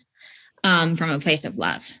release from a place of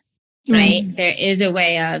love, right? There is a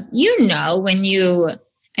way of, when you,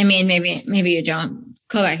 maybe you don't,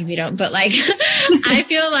 call back if you don't, but like, I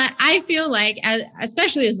feel like,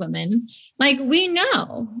 especially as women, like we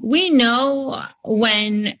know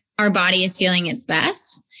when our body is feeling its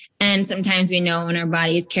best. And sometimes we know when our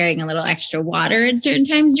body is carrying a little extra water at certain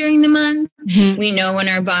times during the month. We know when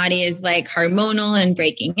our body is like hormonal and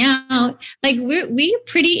breaking out. Like we're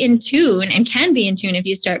pretty in tune, and can be in tune if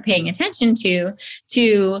you start paying attention to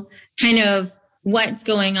kind of what's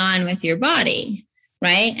going on with your body.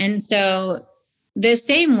 Right. And so the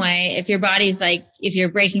same way, if your body's like, if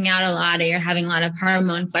you're breaking out a lot or you're having a lot of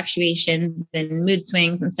hormone fluctuations and mood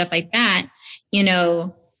swings and stuff like that,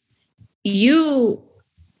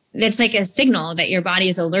 that's like a signal that your body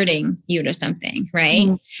is alerting you to something. Right.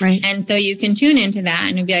 Right. And so you can tune into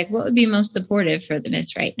that and be like, what would be most supportive for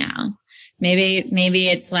this right now? Maybe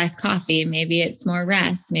it's less coffee. Maybe it's more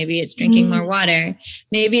rest. Maybe it's drinking more water.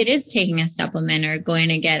 Maybe it is taking a supplement or going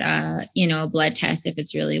to get a blood test if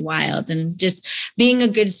it's really wild, and just being a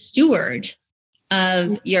good steward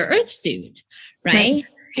of your earth suit. Right.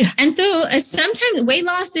 Yeah. And so sometimes weight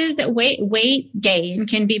gain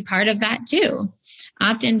can be part of that too.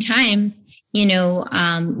 Oftentimes,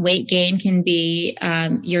 weight gain can be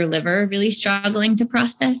your liver really struggling to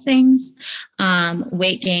process things.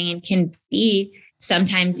 Weight gain can be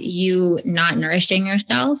sometimes you not nourishing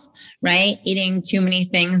yourself, right? Eating too many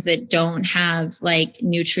things that don't have like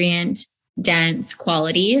nutrient dense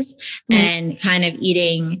qualities, and kind of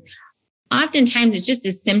eating. Oftentimes it's just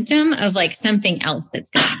a symptom of like something else that's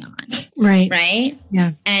going on. Right. Right.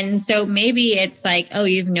 Yeah. And so maybe it's like, oh,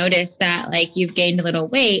 you've noticed that like you've gained a little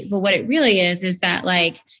weight, but what it really is that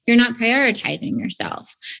like, you're not prioritizing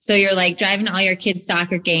yourself. So you're like driving all your kids'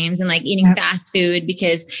 soccer games and like eating fast food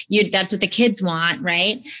because that's what the kids want.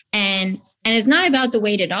 Right. And it's not about the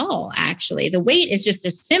weight at all. Actually, the weight is just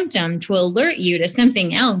a symptom to alert you to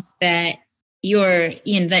something else that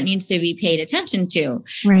that needs to be paid attention to.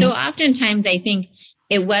 Right. So oftentimes I think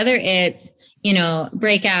whether it's,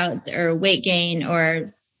 breakouts or weight gain or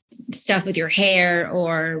stuff with your hair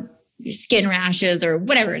or skin rashes or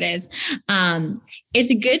whatever it is,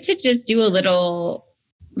 it's good to just do a little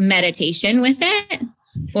meditation with it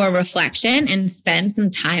or reflection and spend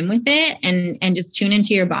some time with it and just tune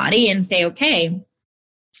into your body and say, okay,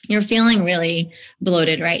 you're feeling really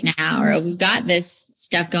bloated right now, or we've got this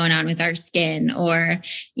stuff going on with our skin, or,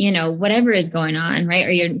 whatever is going on, right?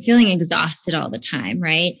 Or you're feeling exhausted all the time,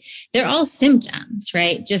 right? They're all symptoms,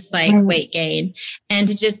 right? Just like weight gain. And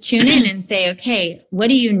to just tune in and say, okay, what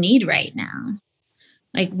do you need right now?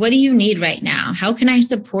 Like, what do you need right now? How can I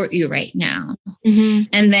support you right now?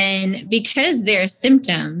 And then because they're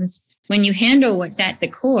symptoms, when you handle what's at the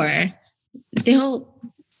core, they'll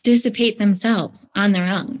dissipate themselves on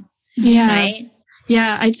their own. Yeah. Right.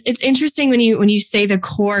 Yeah. It's interesting when you say the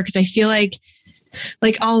core, because I feel like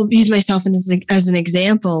I'll use myself as an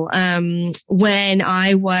example. When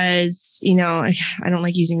I was, I don't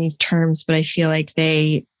like using these terms, but I feel like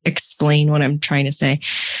they explain what I'm trying to say.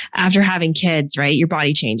 After having kids, right, your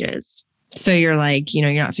body changes. So you're like,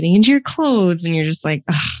 you're not fitting into your clothes, and you're just like,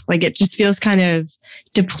 like it just feels kind of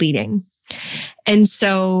depleting. And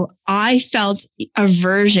so I felt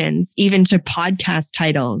aversions even to podcast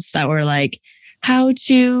titles that were like, how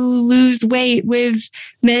to lose weight with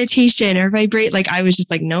meditation or vibrate. Like, I was just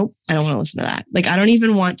like, nope, I don't want to listen to that. Like, I don't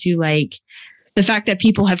even want to, like, the fact that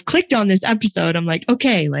people have clicked on this episode, I'm like,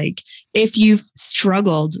 okay, like if you've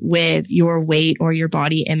struggled with your weight or your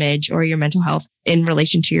body image or your mental health in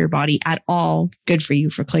relation to your body at all, good for you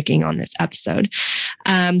for clicking on this episode.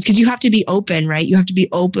 Because you have to be open, right? You have to be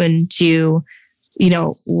open to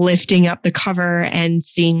lifting up the cover and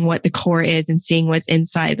seeing what the core is and seeing what's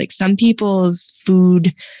inside. Like some people's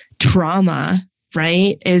food trauma,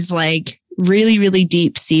 right, is like really, really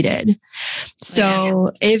deep seated.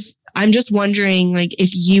 So if I'm just wondering, like,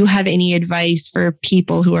 if you have any advice for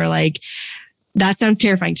people who are like, that sounds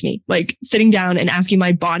terrifying to me. Like sitting down and asking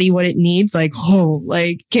my body what it needs. Like,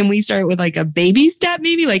 can we start with like a baby step?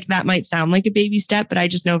 Maybe like that might sound like a baby step, but I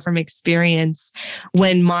just know from experience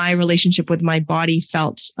when my relationship with my body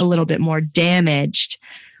felt a little bit more damaged,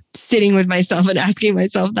 sitting with myself and asking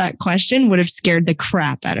myself that question would have scared the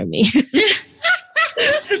crap out of me.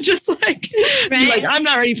 Just like, right? I'm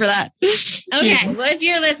not ready for that. Okay. Well, if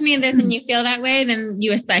you're listening to this and you feel that way, then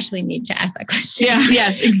you especially need to ask that question. Yeah.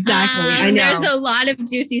 Yes, exactly. I know. There's a lot of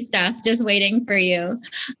juicy stuff just waiting for you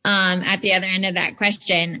at the other end of that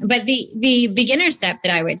question. But the beginner step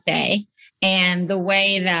that I would say, and the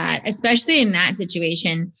way that, especially in that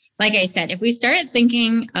situation, like I said, if we start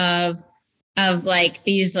thinking of like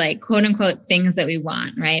these like quote unquote things that we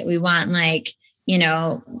want, right? We want like,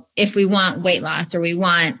 if we want weight loss, or we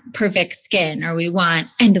want perfect skin, or we want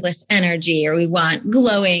endless energy, or we want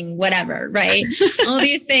glowing, whatever, right? All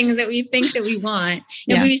these things that we think that we want.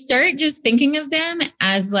 If we start just thinking of them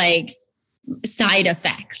as like side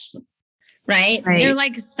effects, right? They're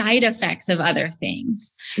like side effects of other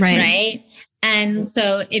things, right? And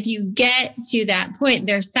so if you get to that point,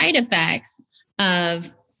 they're side effects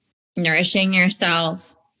of nourishing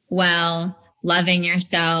yourself well, loving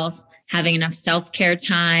yourself, having enough self-care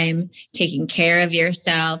time, taking care of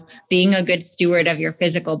yourself, being a good steward of your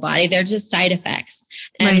physical body. They're just side effects.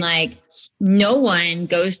 And like no one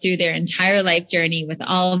goes through their entire life journey with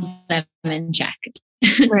all of them in check.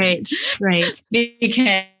 Right.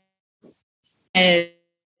 Because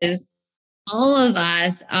all of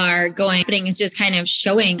us are going, it's just kind of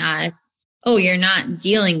showing us, oh, you're not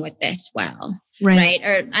dealing with this well. Right.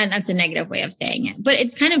 And that's a negative way of saying it, but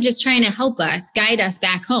it's kind of just trying to help us, guide us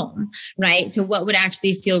back home, right, to what would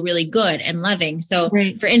actually feel really good and loving. So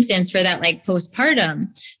for instance, for that like postpartum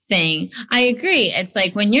thing, I agree. It's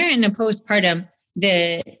like when you're in a postpartum,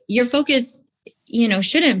 your focus,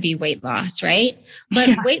 shouldn't be weight loss, right? But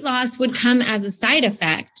weight loss would come as a side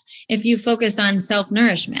effect if you focus on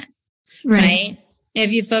self-nourishment, right?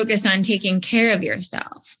 If you focus on taking care of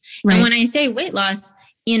yourself. And when I say weight loss,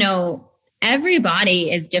 everybody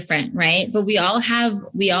is different, right? But we all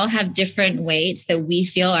have different weights that we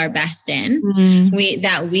feel are best in.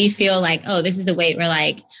 We feel like, oh, this is the weight where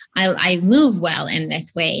like, I move well in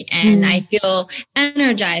this weight and I feel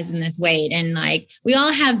energized in this weight. And like, we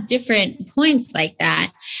all have different points like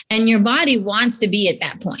that. And your body wants to be at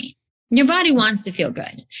that point. Your body wants to feel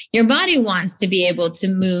good. Your body wants to be able to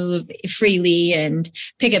move freely and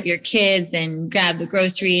pick up your kids and grab the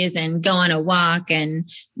groceries and go on a walk and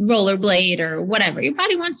rollerblade or whatever. Your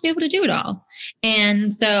body wants to be able to do it all.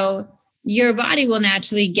 And so your body will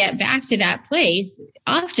naturally get back to that place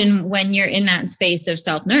often when you're in that space of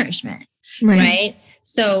self-nourishment, right?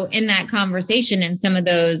 So in that conversation and some of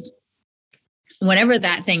those, whatever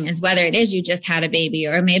that thing is, whether it is you just had a baby,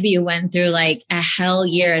 or maybe you went through like a hell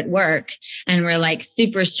year at work and were like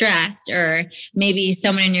super stressed, or maybe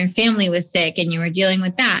someone in your family was sick and you were dealing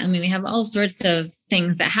with that. I mean, we have all sorts of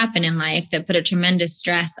things that happen in life that put a tremendous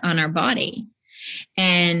stress on our body.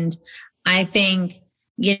 And I think,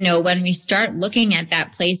 when we start looking at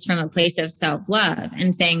that place from a place of self-love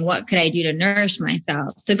and saying, what could I do to nourish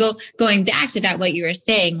myself? So going back to that, what you were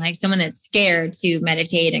saying, like someone that's scared to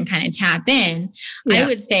meditate and kind of tap in, I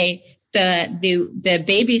would say the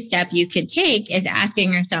baby step you could take is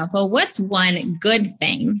asking yourself, well, what's one good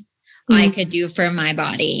thing I could do for my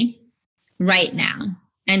body right now?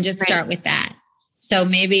 And just start with that. So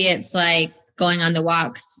maybe it's like going on the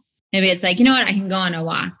walks. Maybe it's like, I can go on a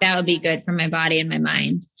walk. That would be good for my body and my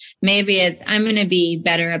mind. Maybe it's, I'm going to be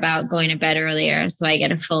better about going to bed earlier so I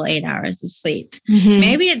get a full 8 hours of sleep.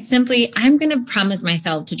 Maybe it's simply, I'm going to promise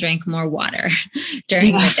myself to drink more water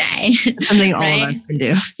during the day. Something all of us can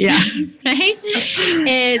do. Yeah. Right?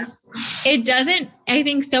 It doesn't, I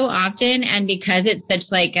think so often. And because it's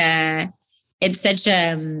such like a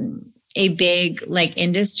big like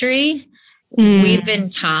industry, we've been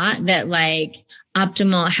taught that like,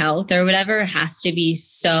 optimal health or whatever has to be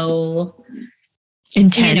so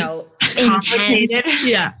intense,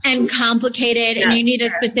 and complicated. And you need a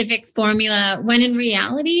specific formula, when in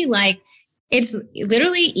reality, like it's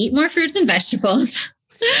literally eat more fruits and vegetables,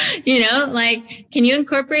 Like, can you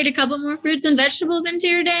incorporate a couple more fruits and vegetables into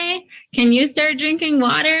your day? Can you start drinking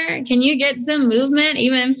water? Can you get some movement?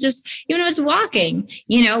 Even if it's walking,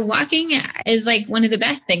 walking is like one of the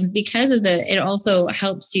best things because it also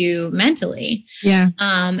helps you mentally. Yeah.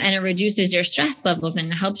 And it reduces your stress levels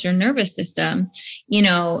and helps your nervous system,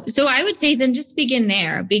 so I would say then just begin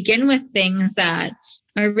there. Begin with things that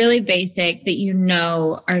are really basic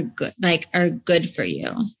that are good for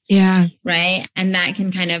you. Yeah. Right. And that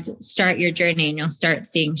can kind of start your journey and you'll start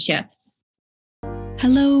seeing shifts.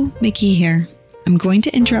 Hello, Mickey here. I'm going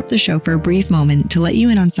to interrupt the show for a brief moment to let you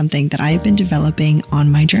in on something that I have been developing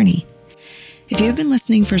on my journey. If you have been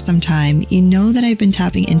listening for some time, you know that I've been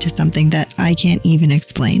tapping into something that I can't even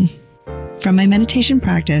explain. From my meditation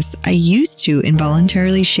practice, I used to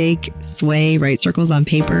involuntarily shake, sway, write circles on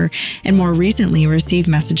paper, and more recently receive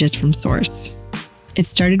messages from Source. It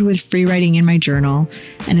started with free writing in my journal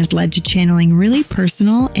and has led to channeling really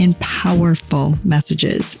personal and powerful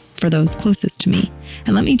messages for those closest to me.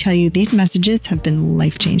 And let me tell you, these messages have been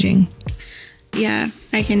life-changing. Yeah,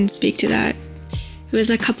 I can speak to that. It was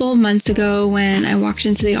a couple of months ago when I walked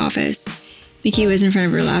into the office. Mickey was in front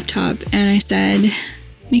of her laptop and I said,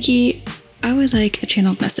 Mickey, I would like a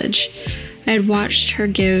channeled message. I had watched her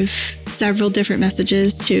give several different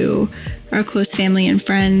messages to our close family and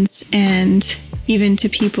friends and even to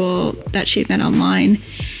people that she'd met online.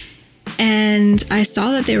 And I saw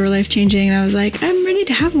that they were life-changing and I was like, I'm ready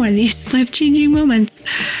to have one of these life-changing moments.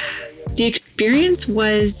 The experience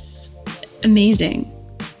was amazing.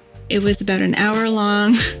 It was about an hour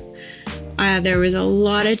long. There was a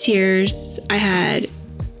lot of tears. I had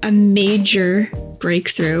a major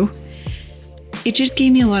breakthrough. It just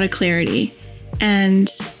gave me a lot of clarity. And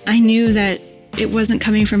I knew that it wasn't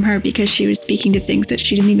coming from her because she was speaking to things that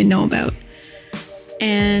she didn't even know about.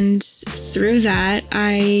 And through that,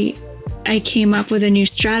 I came up with a new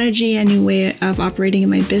strategy, a new way of operating in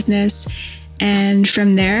my business. And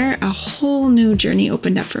from there, a whole new journey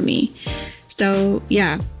opened up for me. So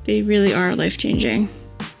yeah, they really are life-changing.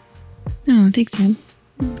 Oh, thanks, Sam.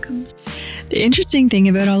 Welcome. The interesting thing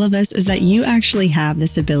about all of this is that you actually have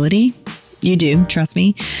this ability. You do, trust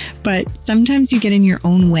me. But sometimes you get in your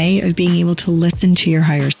own way of being able to listen to your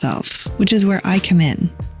higher self, which is where I come in.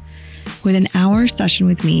 With an hour session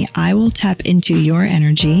with me, I will tap into your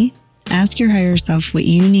energy, ask your higher self what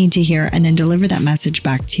you need to hear, and then deliver that message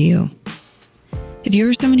back to you. If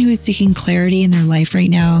you're someone who is seeking clarity in their life right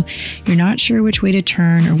now, you're not sure which way to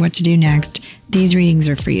turn or what to do next, these readings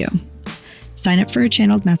are for you. Sign up for a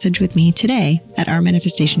channeled message with me today at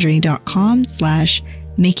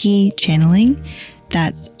ourmanifestationjourney.com/Mickey Channeling.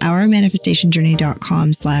 That's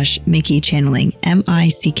ourmanifestationjourney.com/Mickey Channeling,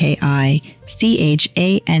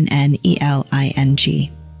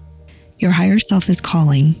 MICKICHANNELING. Your higher self is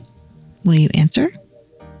calling. Will you answer?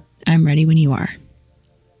 I'm ready when you are.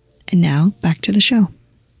 And now back to the show.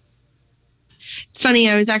 It's funny.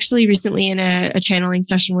 I was actually recently in a channeling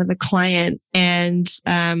session with a client and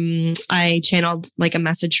I channeled like a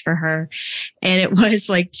message for her and it was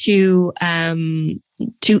like to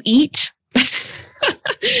eat.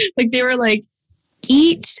 Like they were like,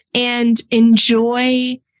 eat and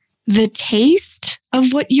enjoy the taste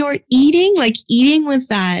of what you're eating, like eating with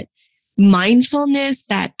that mindfulness,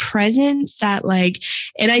 that presence, that like,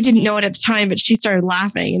 and I didn't know it at the time, but she started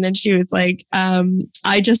laughing. And then she was like,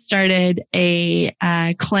 I just started a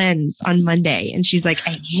cleanse on Monday. And she's like,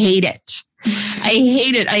 I hate it. I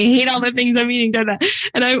hate it. I hate all the things I'm eating. And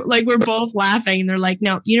I like, we're both laughing and they're like,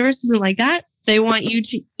 no, universe isn't like that. They want you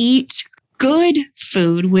to eat good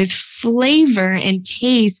food with flavor and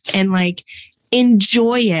taste and like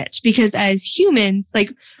enjoy it. Because as humans,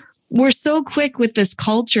 like, we're so quick with this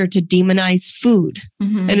culture to demonize food.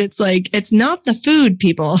 Mm-hmm. And it's like, it's not the food,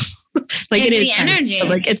 people. Like it's the energy.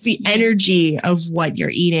 Like it's the energy of what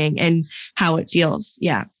you're eating and how it feels.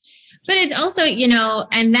 Yeah. But it's also,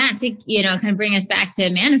 and that to, kind of bring us back to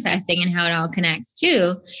manifesting and how it all connects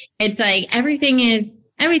too. It's like everything is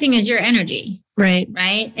your energy. Right.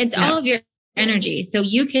 Right. It's all of your energy. So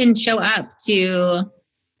you can show up to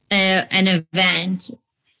an event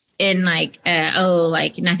in like,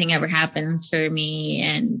 like nothing ever happens for me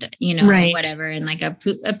and, right. Whatever, in like a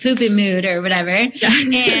poopy mood or whatever.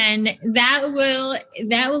 Yeah. And that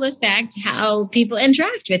will affect how people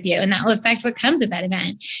interact with you. And that will affect what comes at that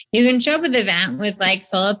event. You can show up at the event with like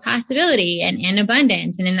full of possibility and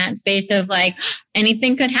abundance. And in that space of like,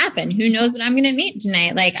 anything could happen. Who knows what I'm going to meet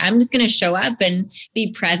tonight? Like, I'm just going to show up and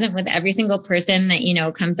be present with every single person that, you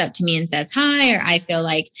know, comes up to me and says hi, or I feel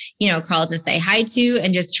like, you know, called to say hi to,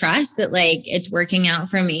 and just trust that like it's working out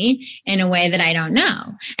for me in a way that I don't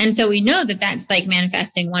know. And so we know that that's like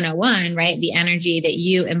manifesting 101, right? The energy that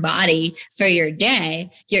you embody for your day,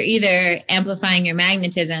 you're either amplifying your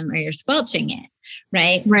magnetism or you're squelching it.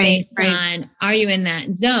 Right. Based on, are you in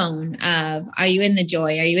that zone of, are you in the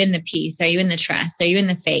joy? Are you in the peace? Are you in the trust? Are you in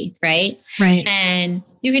the faith? Right. And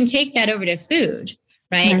you can take that over to food,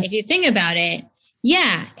 right? If you think about it,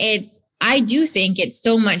 yeah, I do think it's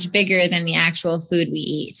so much bigger than the actual food we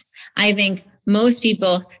eat. I think most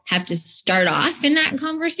people have to start off in that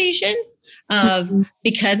conversation of,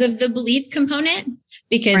 because of the belief component.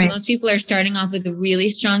 Because most people are starting off with really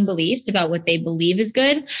strong beliefs about what they believe is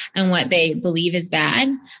good and what they believe is bad.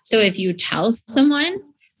 So if you tell someone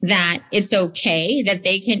that it's okay that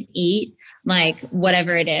they can eat like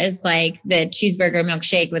whatever it is, like the cheeseburger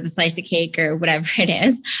milkshake with a slice of cake or whatever it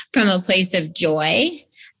is, from a place of joy,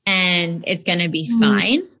 and it's going to be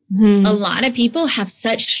fine. A lot of people have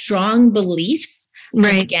such strong beliefs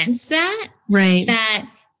against that, that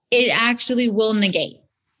it actually will negate.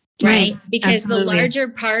 Right. Because the larger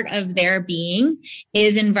part of their being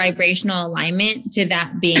is in vibrational alignment to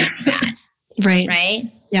that being bad.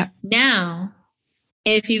 Right. Yeah. Now,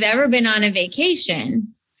 if you've ever been on a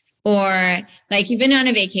vacation, or like you've been on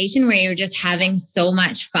a vacation where you're just having so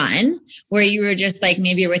much fun, where you were just like,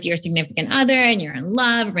 maybe you're with your significant other and you're in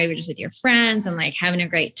love, or maybe just with your friends and like having a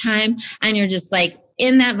great time, and you're just like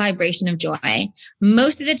in that vibration of joy,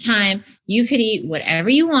 most of the time you could eat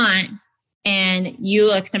whatever you want. And you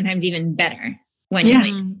look sometimes even better when you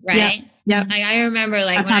leave, right? Yeah. Like I remember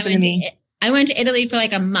like That's when I went to Italy for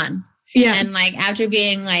like a month. Yeah. And like after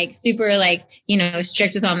being like super like, you know,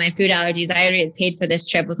 strict with all my food allergies, I already had paid for this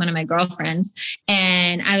trip with one of my girlfriends.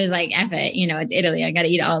 And I was like, F it, you know, it's Italy. I got to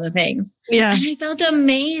eat all the things. Yeah. And I felt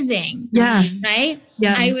amazing. Yeah. Right.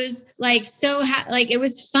 Yeah. I was like, so like, it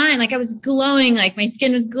was fine. Like I was glowing, like my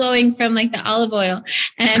skin was glowing from like the olive oil.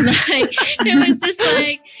 And like, it was just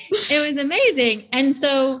like, it was amazing. And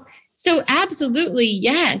so absolutely,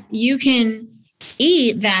 yes, you can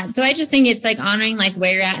eat that. So I just think it's like honoring like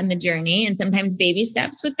where you're at in the journey, and sometimes baby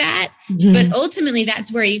steps with that. But ultimately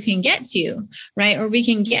that's where you can get to, right? Or we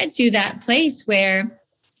can get to that place where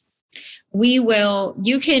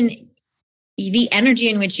the energy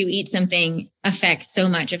in which you eat something affects so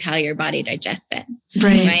much of how your body digests it.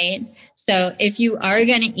 Right. So if you are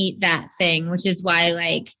going to eat that thing, which is why,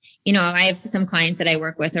 like, you know, I have some clients that I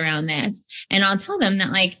work with around this, and I'll tell them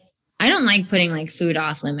that like, I don't like putting like food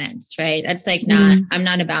off limits, right? That's like I'm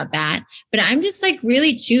not about that, but I'm just like,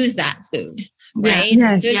 really choose that food, right?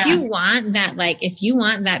 So if you want that, like, if you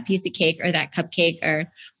want that piece of cake or that cupcake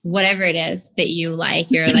or whatever it is that you like,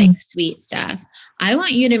 your like sweet stuff, I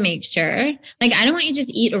want you to make sure, like, I don't want you to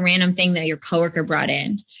just eat a random thing that your coworker brought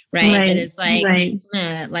in, right? That is like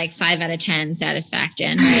 5 out of 10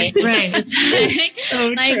 satisfaction, right? Just like,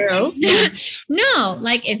 so true. No,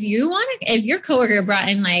 like if your coworker brought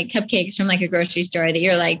in like cupcakes from like a grocery store that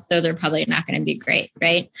you're like, those are probably not going to be great,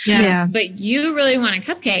 right? Yeah. But you really want a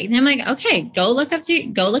cupcake, and I'm like, okay, go look up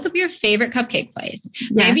your favorite cupcake place.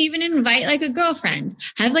 Maybe even invite like a girlfriend,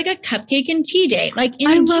 have like a cupcake and tea date, like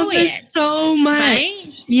enjoy I love this it so much.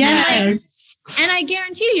 right? Yes. And I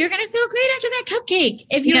guarantee you're going to feel great after that cupcake.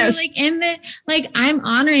 If you're like in the, like, I'm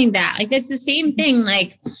honoring that. Like, that's the same thing.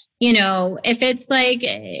 Like, you know, if it's like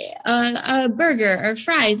a burger or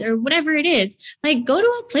fries or whatever it is, like go to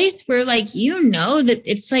a place where like, you know, that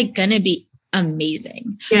it's like going to be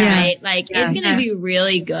amazing, right? Like it's going to be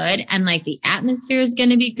really good. And like the atmosphere is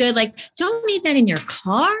going to be good. Like, don't eat that in your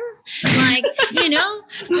car. Like, you know,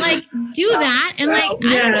 like do that. And like,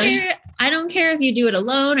 I don't care if you do it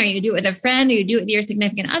alone or you do it with a friend or you do it with your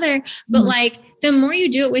significant other, but like the more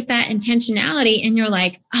you do it with that intentionality and you're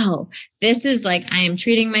like, oh, this is like, I am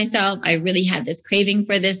treating myself. I really have this craving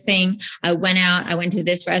for this thing. I went to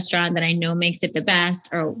this restaurant that I know makes it the best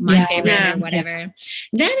or my favorite or whatever.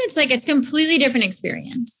 Then it's like, it's a completely different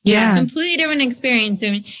experience. Completely different experience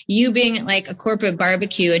than you being like a corporate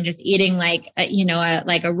barbecue and just eating like,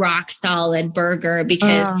 like a rock solid burger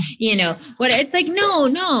because, you know, what it's like,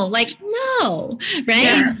 no, right?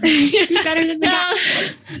 Yeah. Be better than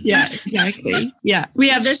that. Yeah, exactly. Yeah. We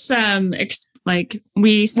have this, we're big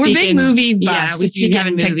movie buffs. We if you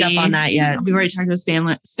haven't picked up on that yet. We already talked about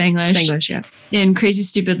Spanglish. Spanglish, yeah. In Crazy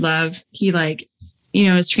Stupid Love, he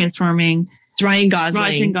is transforming It's Ryan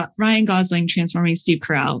Gosling. Ryan Gosling transforming Steve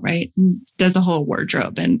Carell, right? Does a whole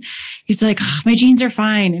wardrobe. And he's like, oh, my jeans are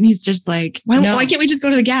fine. And he's just like, Why no. can't we just go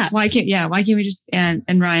to the Gap? Why can't we just, and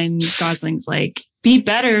Ryan Gosling's like, be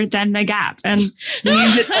better than the Gap. And we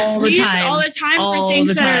use it all the time. For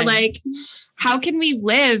things that are like, how can we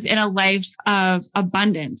live in a life of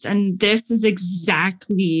abundance? And this is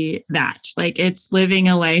exactly that. Like, it's living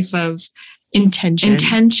a life of intention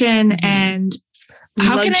and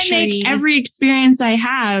how can I make every experience I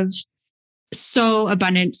have so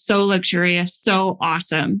abundant, so luxurious, so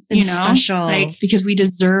awesome, and special, like, because we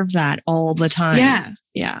deserve that all the time.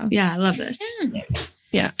 Yeah. I love this.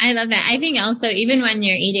 Yeah. I love that. I think also, even when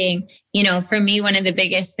you're eating, for me, one of the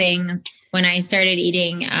biggest things when I started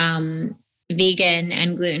eating vegan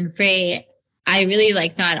and gluten-free, I really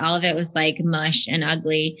thought all of it was like mush and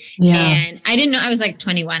ugly. Yeah. And I didn't know, I was like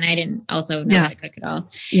 21. I didn't also know how to cook at all.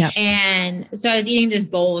 Yeah. And so I was eating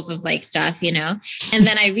just bowls of stuff, and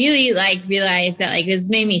then I really realized that this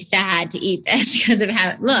made me sad to eat this because of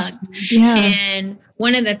how it looked. Yeah. And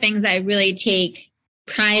one of the things I really take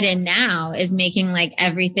pride in now is making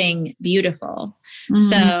everything beautiful. Mm-hmm.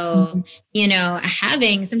 So,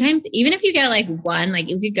 having sometimes, even if you get one,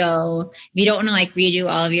 you could go, if you don't want to redo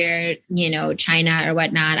all of your, China or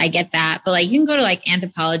whatnot, I get that. But you can go to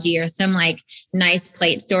Anthropologie or some nice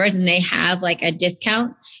plate stores, and they have a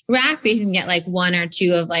discount rack where you can get one or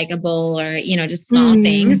two of a bowl or, just small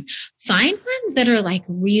things. Find ones that are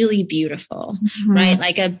really beautiful,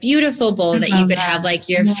 right? A beautiful bowl that you could have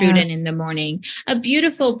your fruit in the morning, a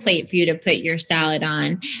beautiful plate for you to put your salad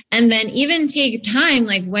on. And then even take time,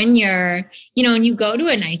 when you're, when you go to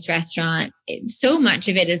a nice restaurant, so much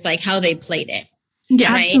of it is how they plate it.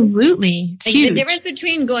 Yeah, right? Absolutely. It's huge. The difference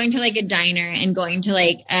between going to a diner and going to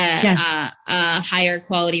a higher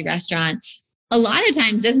quality restaurant, a lot of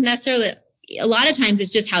times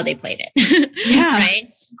it's just how they plate it. Yeah. Right.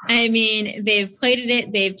 I mean, they've plated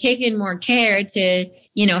it. They've taken more care to,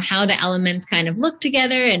 how the elements kind of look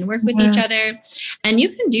together and work with each other. And you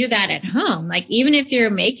can do that at home. Even if you're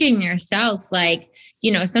making yourself,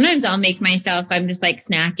 sometimes I'll make myself, I'm just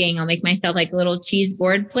snacking. I'll make myself a little cheese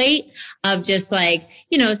board plate of just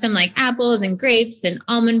some apples and grapes and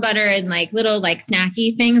almond butter and little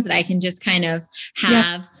snacky things that I can just kind of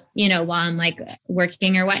have, while I'm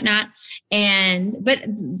working or whatnot. But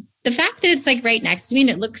the fact that it's right next to me and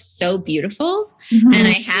it looks so beautiful. Mm-hmm. And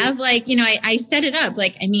I have I set it up.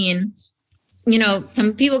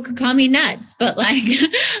 Some people could call me nuts, but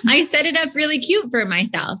I set it up really cute for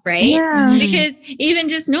myself. Right. Yeah. Because even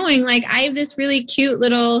just knowing I have this really cute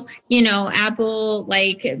little, apple,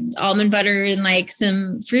 almond butter and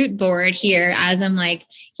some fruit board here as I'm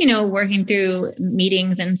working through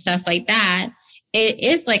meetings and stuff like that. It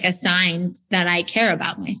is a sign that I care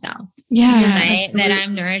about myself. Yeah. Right. Absolutely. That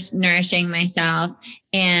I'm nourishing myself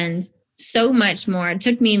and so much more. It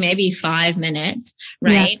took me maybe 5 minutes.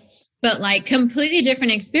 Right. Yeah. But completely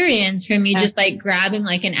different experience from me just grabbing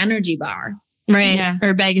an energy bar. Right. Yeah. Or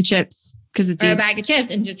a bag of chips. Or a bag of chips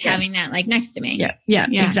and just having that next to me. Yeah,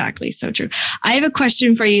 exactly. So true. I have a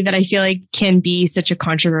question for you that I feel can be such a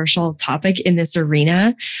controversial topic in this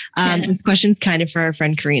arena. This question's kind of for our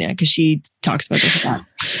friend Karina because she talks about this a lot.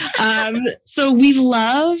 So we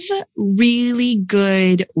love really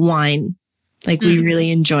good wine. We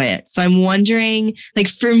really enjoy it. So I'm wondering,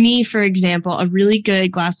 for me, for example, a really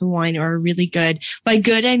good glass of wine or a really good, by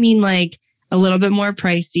good, I mean a little bit more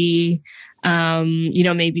pricey,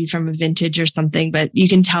 maybe from a vintage or something, but you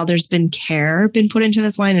can tell there's been care been put into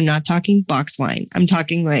this wine. I'm not talking box wine. I'm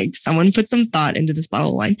talking someone put some thought into this bottle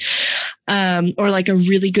of wine, or a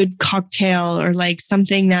really good cocktail or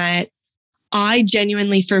something that I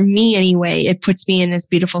genuinely, for me anyway, it puts me in this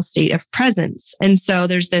beautiful state of presence. And so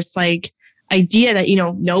there's this idea that,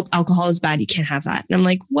 nope, alcohol is bad. You can't have that. And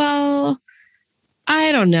I'm well,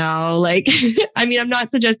 I don't know. I mean, I'm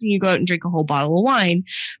not suggesting you go out and drink a whole bottle of wine,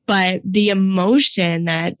 but the emotion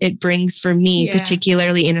that it brings for me,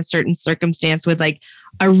 particularly in a certain circumstance with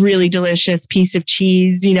a really delicious piece of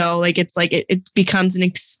cheese, it becomes an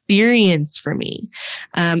experience for me.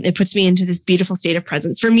 It puts me into this beautiful state of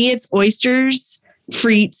presence. For me, it's oysters,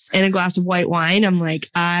 frites, and a glass of white wine. I'm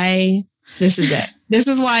this is it. This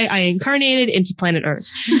is why I incarnated into planet Earth,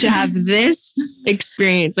 to have this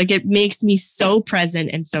experience. It makes me so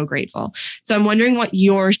present and so grateful. So I'm wondering what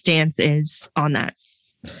your stance is on that.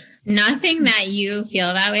 Nothing that you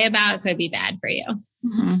feel that way about could be bad for you.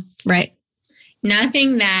 Mm-hmm. Right.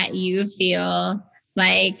 Nothing that you feel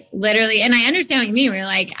literally, and I understand what you mean. We're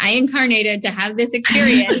I incarnated to have this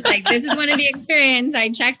experience. This is one of the experience I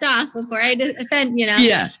checked off before I ascend,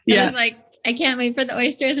 Yeah. I was I can't wait for the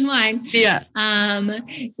oysters and wine. Yeah.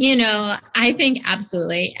 I think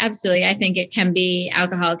absolutely. I think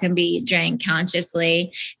alcohol can be drank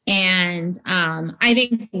consciously. And I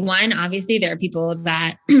think obviously there are people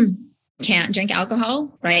that can't drink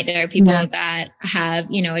alcohol, right? There are people that have,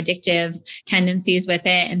 addictive tendencies with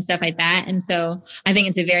it and stuff like that. And so I think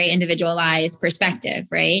it's a very individualized perspective,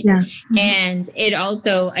 right? Yeah. And it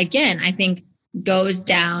also, again, I think goes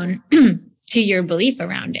down to your belief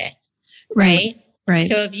around it, right? Right.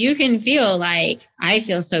 So if you can feel like, I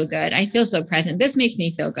feel so good, I feel so present, this makes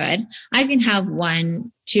me feel good, I can have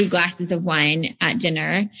 1-2 glasses of wine at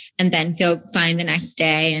dinner and then feel fine the next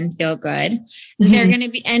day and feel good. They're going to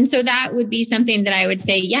be, and so that would be something that I would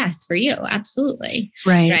say, yes, for you. Absolutely.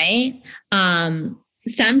 Right.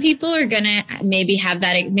 Some people are going to maybe have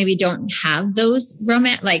that, maybe don't have those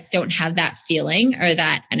don't have that feeling or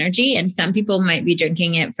that energy. And some people might be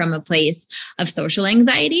drinking it from a place of social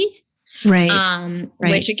anxiety. Right.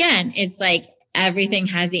 Which again, is like everything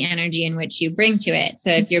has the energy in which you bring to it. So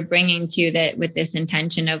if you're bringing to that with this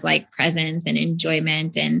intention of like presence and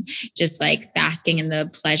enjoyment and just like basking in the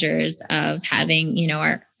pleasures of having,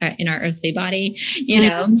 our in our earthly body,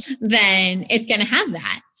 then it's going to have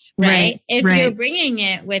that. Right. If you're bringing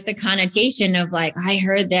it with the connotation of like, I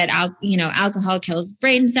heard that, alcohol kills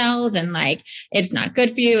brain cells and like, it's not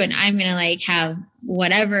good for you. And I'm going to like have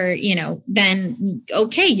whatever, then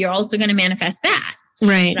okay, you're also going to manifest that.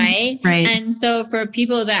 Right. And so for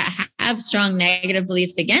people that have strong negative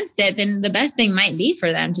beliefs against it, then the best thing might be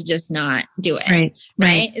for them to just not do it.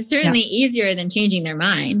 Right. It's certainly easier than changing their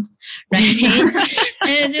mind. Right. And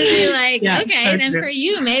it's just be like, okay, then for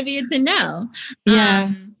you, maybe it's a no.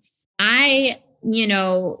 Yeah.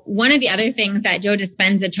 One of the other things that Joe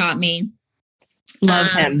Dispenza taught me.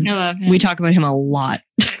 Love him. I love him. We talk about him a lot.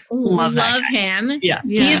 love him. Yeah.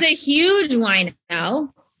 He's a huge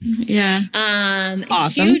wino. Yeah.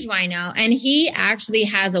 Awesome. Huge wino. And he actually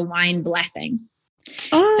has a wine blessing.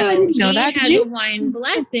 Oh, so I didn't know that. He has a wine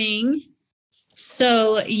blessing.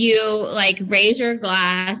 So you like raise your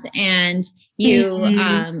glass and you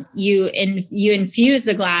you infuse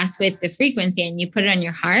the glass with the frequency and you put it on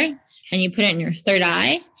your heart and you put it in your third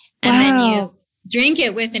eye and then you drink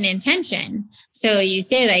it with an intention. So you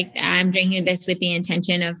say like, I'm drinking this with the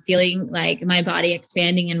intention of feeling like my body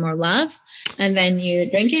expanding in more love. And then you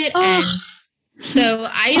drink it. And so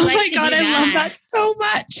I love that so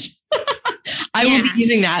much. I will be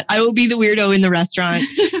using that. I will be the weirdo in the restaurant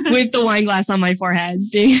with the wine glass on my forehead.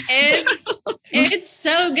 It's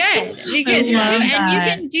so good because you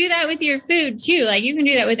can do that with your food too. Like you can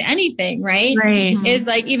do that with anything, right? Right. Is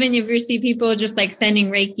like, even if you see people just like sending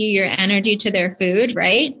Reiki, your energy to their food,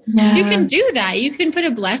 right? Yeah. You can do that. You can put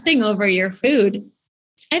a blessing over your food.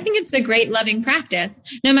 I think it's a great loving practice,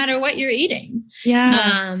 no matter what you're eating.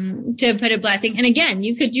 Yeah. To put a blessing. And again,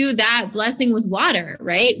 you could do that blessing with water,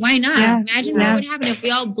 right? Why not? Yeah. Imagine what would happen if we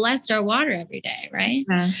all blessed our water every day, right?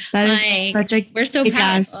 Yeah. That is such a we're so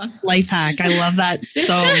powerful. Life hack. I love that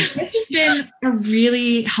so. This has been a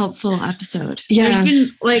really helpful episode. Yeah. There's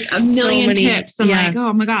been like a million tips. I'm like,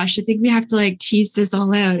 oh my gosh, I think we have to like tease this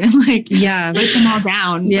all out and like write them all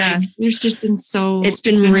down. Yeah. Like, there's just been it's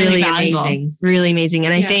been really amazing. Really amazing.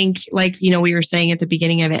 And I think like, we were saying at the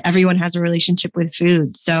beginning of it, everyone has a relationship with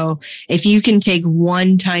food. So if you can take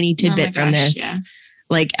one tiny tidbit from this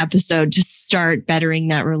episode to start bettering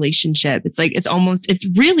that relationship, it's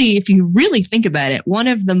really, if you really think about it, one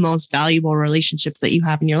of the most valuable relationships that you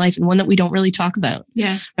have in your life and one that we don't really talk about.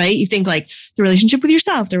 Yeah. Right. You think like the relationship with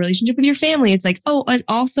yourself, the relationship with your family. It's like, oh, and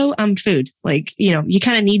also food. Like, you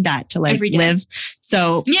kind of need that to like live.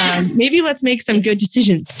 So maybe let's make some good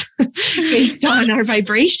decisions based on our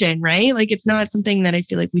vibration, right? Like it's not something that I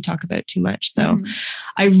feel like we talk about too much. So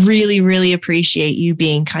I really, really appreciate you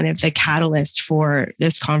being kind of the catalyst for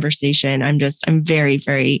this conversation. I'm very,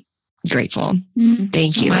 very grateful.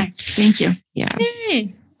 Thank you. Thank you. Yeah.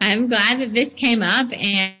 Hey, I'm glad that this came up.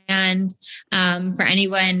 And for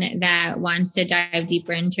anyone that wants to dive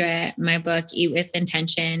deeper into it, my book, Eat with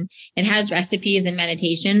Intention, it has recipes and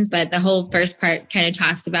meditations, but the whole first part kind of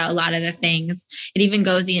talks about a lot of the things. It even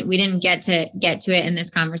goes, we didn't get to it in this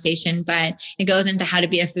conversation, but it goes into how to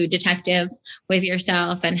be a food detective with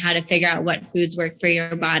yourself and how to figure out what foods work for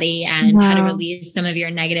your body and how to release some of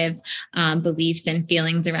your negative beliefs and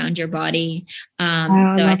feelings around your body. So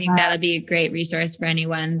I think that'll be a great resource for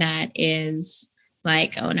anyone that is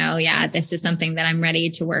like, oh no, this is something that I'm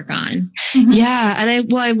ready to work on. Yeah. And I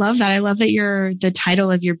love that. I love that the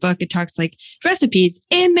title of your book, it talks like recipes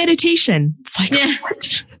and meditation. It's like,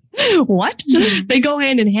 what? What? They go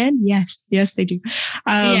hand in hand? Yes, they do.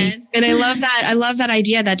 Yes. And I love that. I love that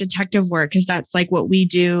idea, that detective work, because that's like what we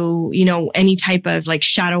do, you know, any type of like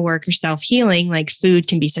shadow work or self-healing, like food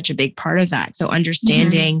can be such a big part of that. So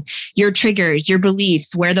understanding your triggers, your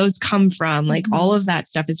beliefs, where those come from, like all of that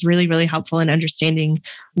stuff is really, really helpful in understanding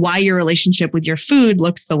why your relationship with your food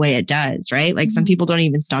looks the way it does, right? Like some people don't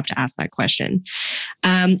even stop to ask that question.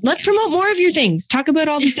 Let's promote more of your things. Talk about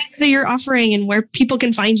all the things that you're offering and where people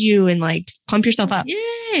can find you and like pump yourself up.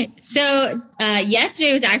 Yeah. So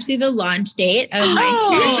yesterday was actually the launch date of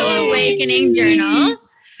my Spiritual Awakening journal.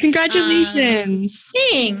 Congratulations.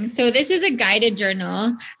 Thanks. So this is a guided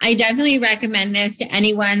journal. I definitely recommend this to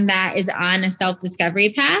anyone that is on a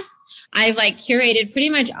self-discovery path. I've like curated pretty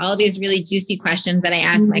much all these really juicy questions that I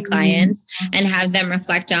ask my clients and have them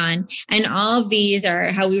reflect on. And all of these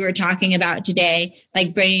are how we were talking about today,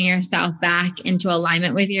 like bringing yourself back into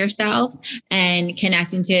alignment with yourself and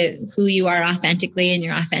connecting to who you are authentically and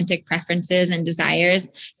your authentic preferences and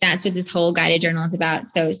desires. That's what this whole guided journal is about.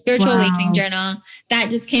 So Spiritual Awakening Journal, that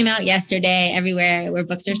just came out yesterday everywhere where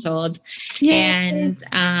books are sold. Yay. And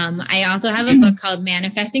I also have a book called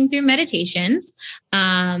Manifesting Through Meditations,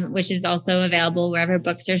 which is also available wherever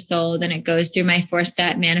books are sold. And it goes through my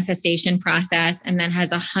 4-step manifestation process and then has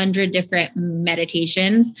 100 different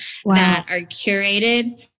meditations that are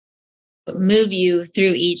curated, move you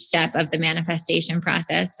through each step of the manifestation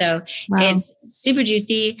process. So it's super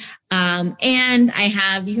juicy. And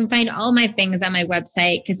you can find all my things on my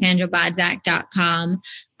website, CassandraBodzak.com.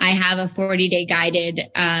 I have a 40-day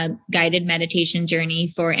guided meditation journey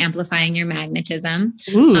for amplifying your magnetism.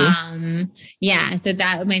 So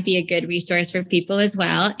that might be a good resource for people as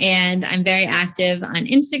well. And I'm very active on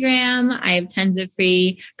Instagram. I have tons of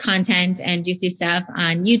free content and juicy stuff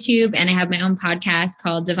on YouTube. And I have my own podcast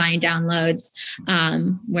called Divine Downloads.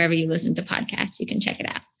 Wherever you listen to podcasts, you can check it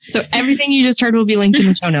out. So everything you just heard will be linked in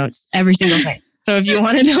the show notes, every single thing. So if you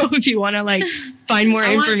want to know, if you want to like find more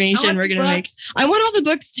information, we're going to make, I want all the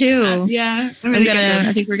books too. I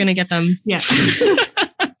think we're going to get them. Yeah.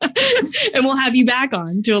 And we'll have you back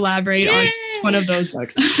on to elaborate on one of those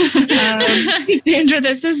books. Cassandra,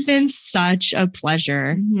 this has been such a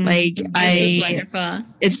pleasure. This is wonderful.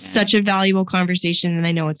 It's such a valuable conversation, and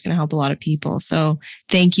I know it's going to help a lot of people. So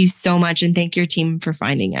thank you so much, and thank your team for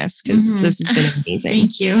finding us, because this has been amazing.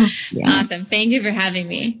 Thank you. Yeah. Awesome. Thank you for having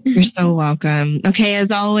me. You're so welcome. Okay,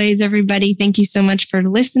 as always, everybody, thank you so much for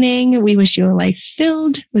listening. We wish you a life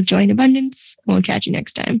filled with joy and abundance. We'll catch you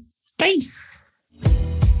next time. Bye.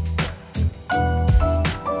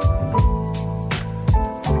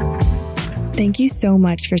 Thank you so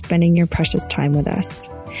much for spending your precious time with us.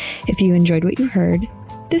 If you enjoyed what you heard,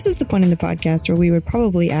 this is the point in the podcast where we would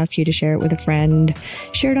probably ask you to share it with a friend,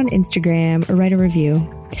 share it on Instagram, or write a review.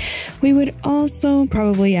 We would also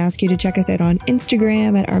probably ask you to check us out on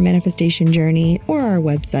Instagram at Our Manifestation Journey or our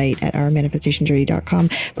website at ourmanifestationjourney.com,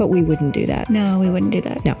 but we wouldn't do that. No, we wouldn't do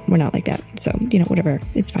that. No, we're not like that. So, whatever.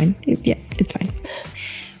 It's fine. It's fine.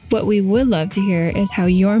 What we would love to hear is how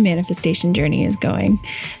your manifestation journey is going.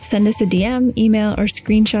 Send us a DM, email, or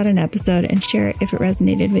screenshot an episode and share it if it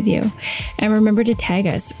resonated with you. And remember to tag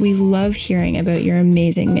us. We love hearing about your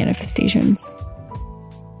amazing manifestations.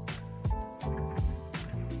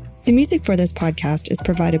 The music for this podcast is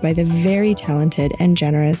provided by the very talented and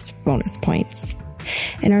generous Bonus Points.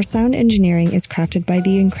 And our sound engineering is crafted by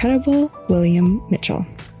the incredible William Mitchell.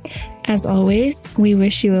 As always, we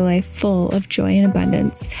wish you a life full of joy and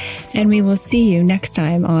abundance, and we will see you next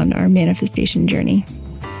time on Our Manifestation Journey.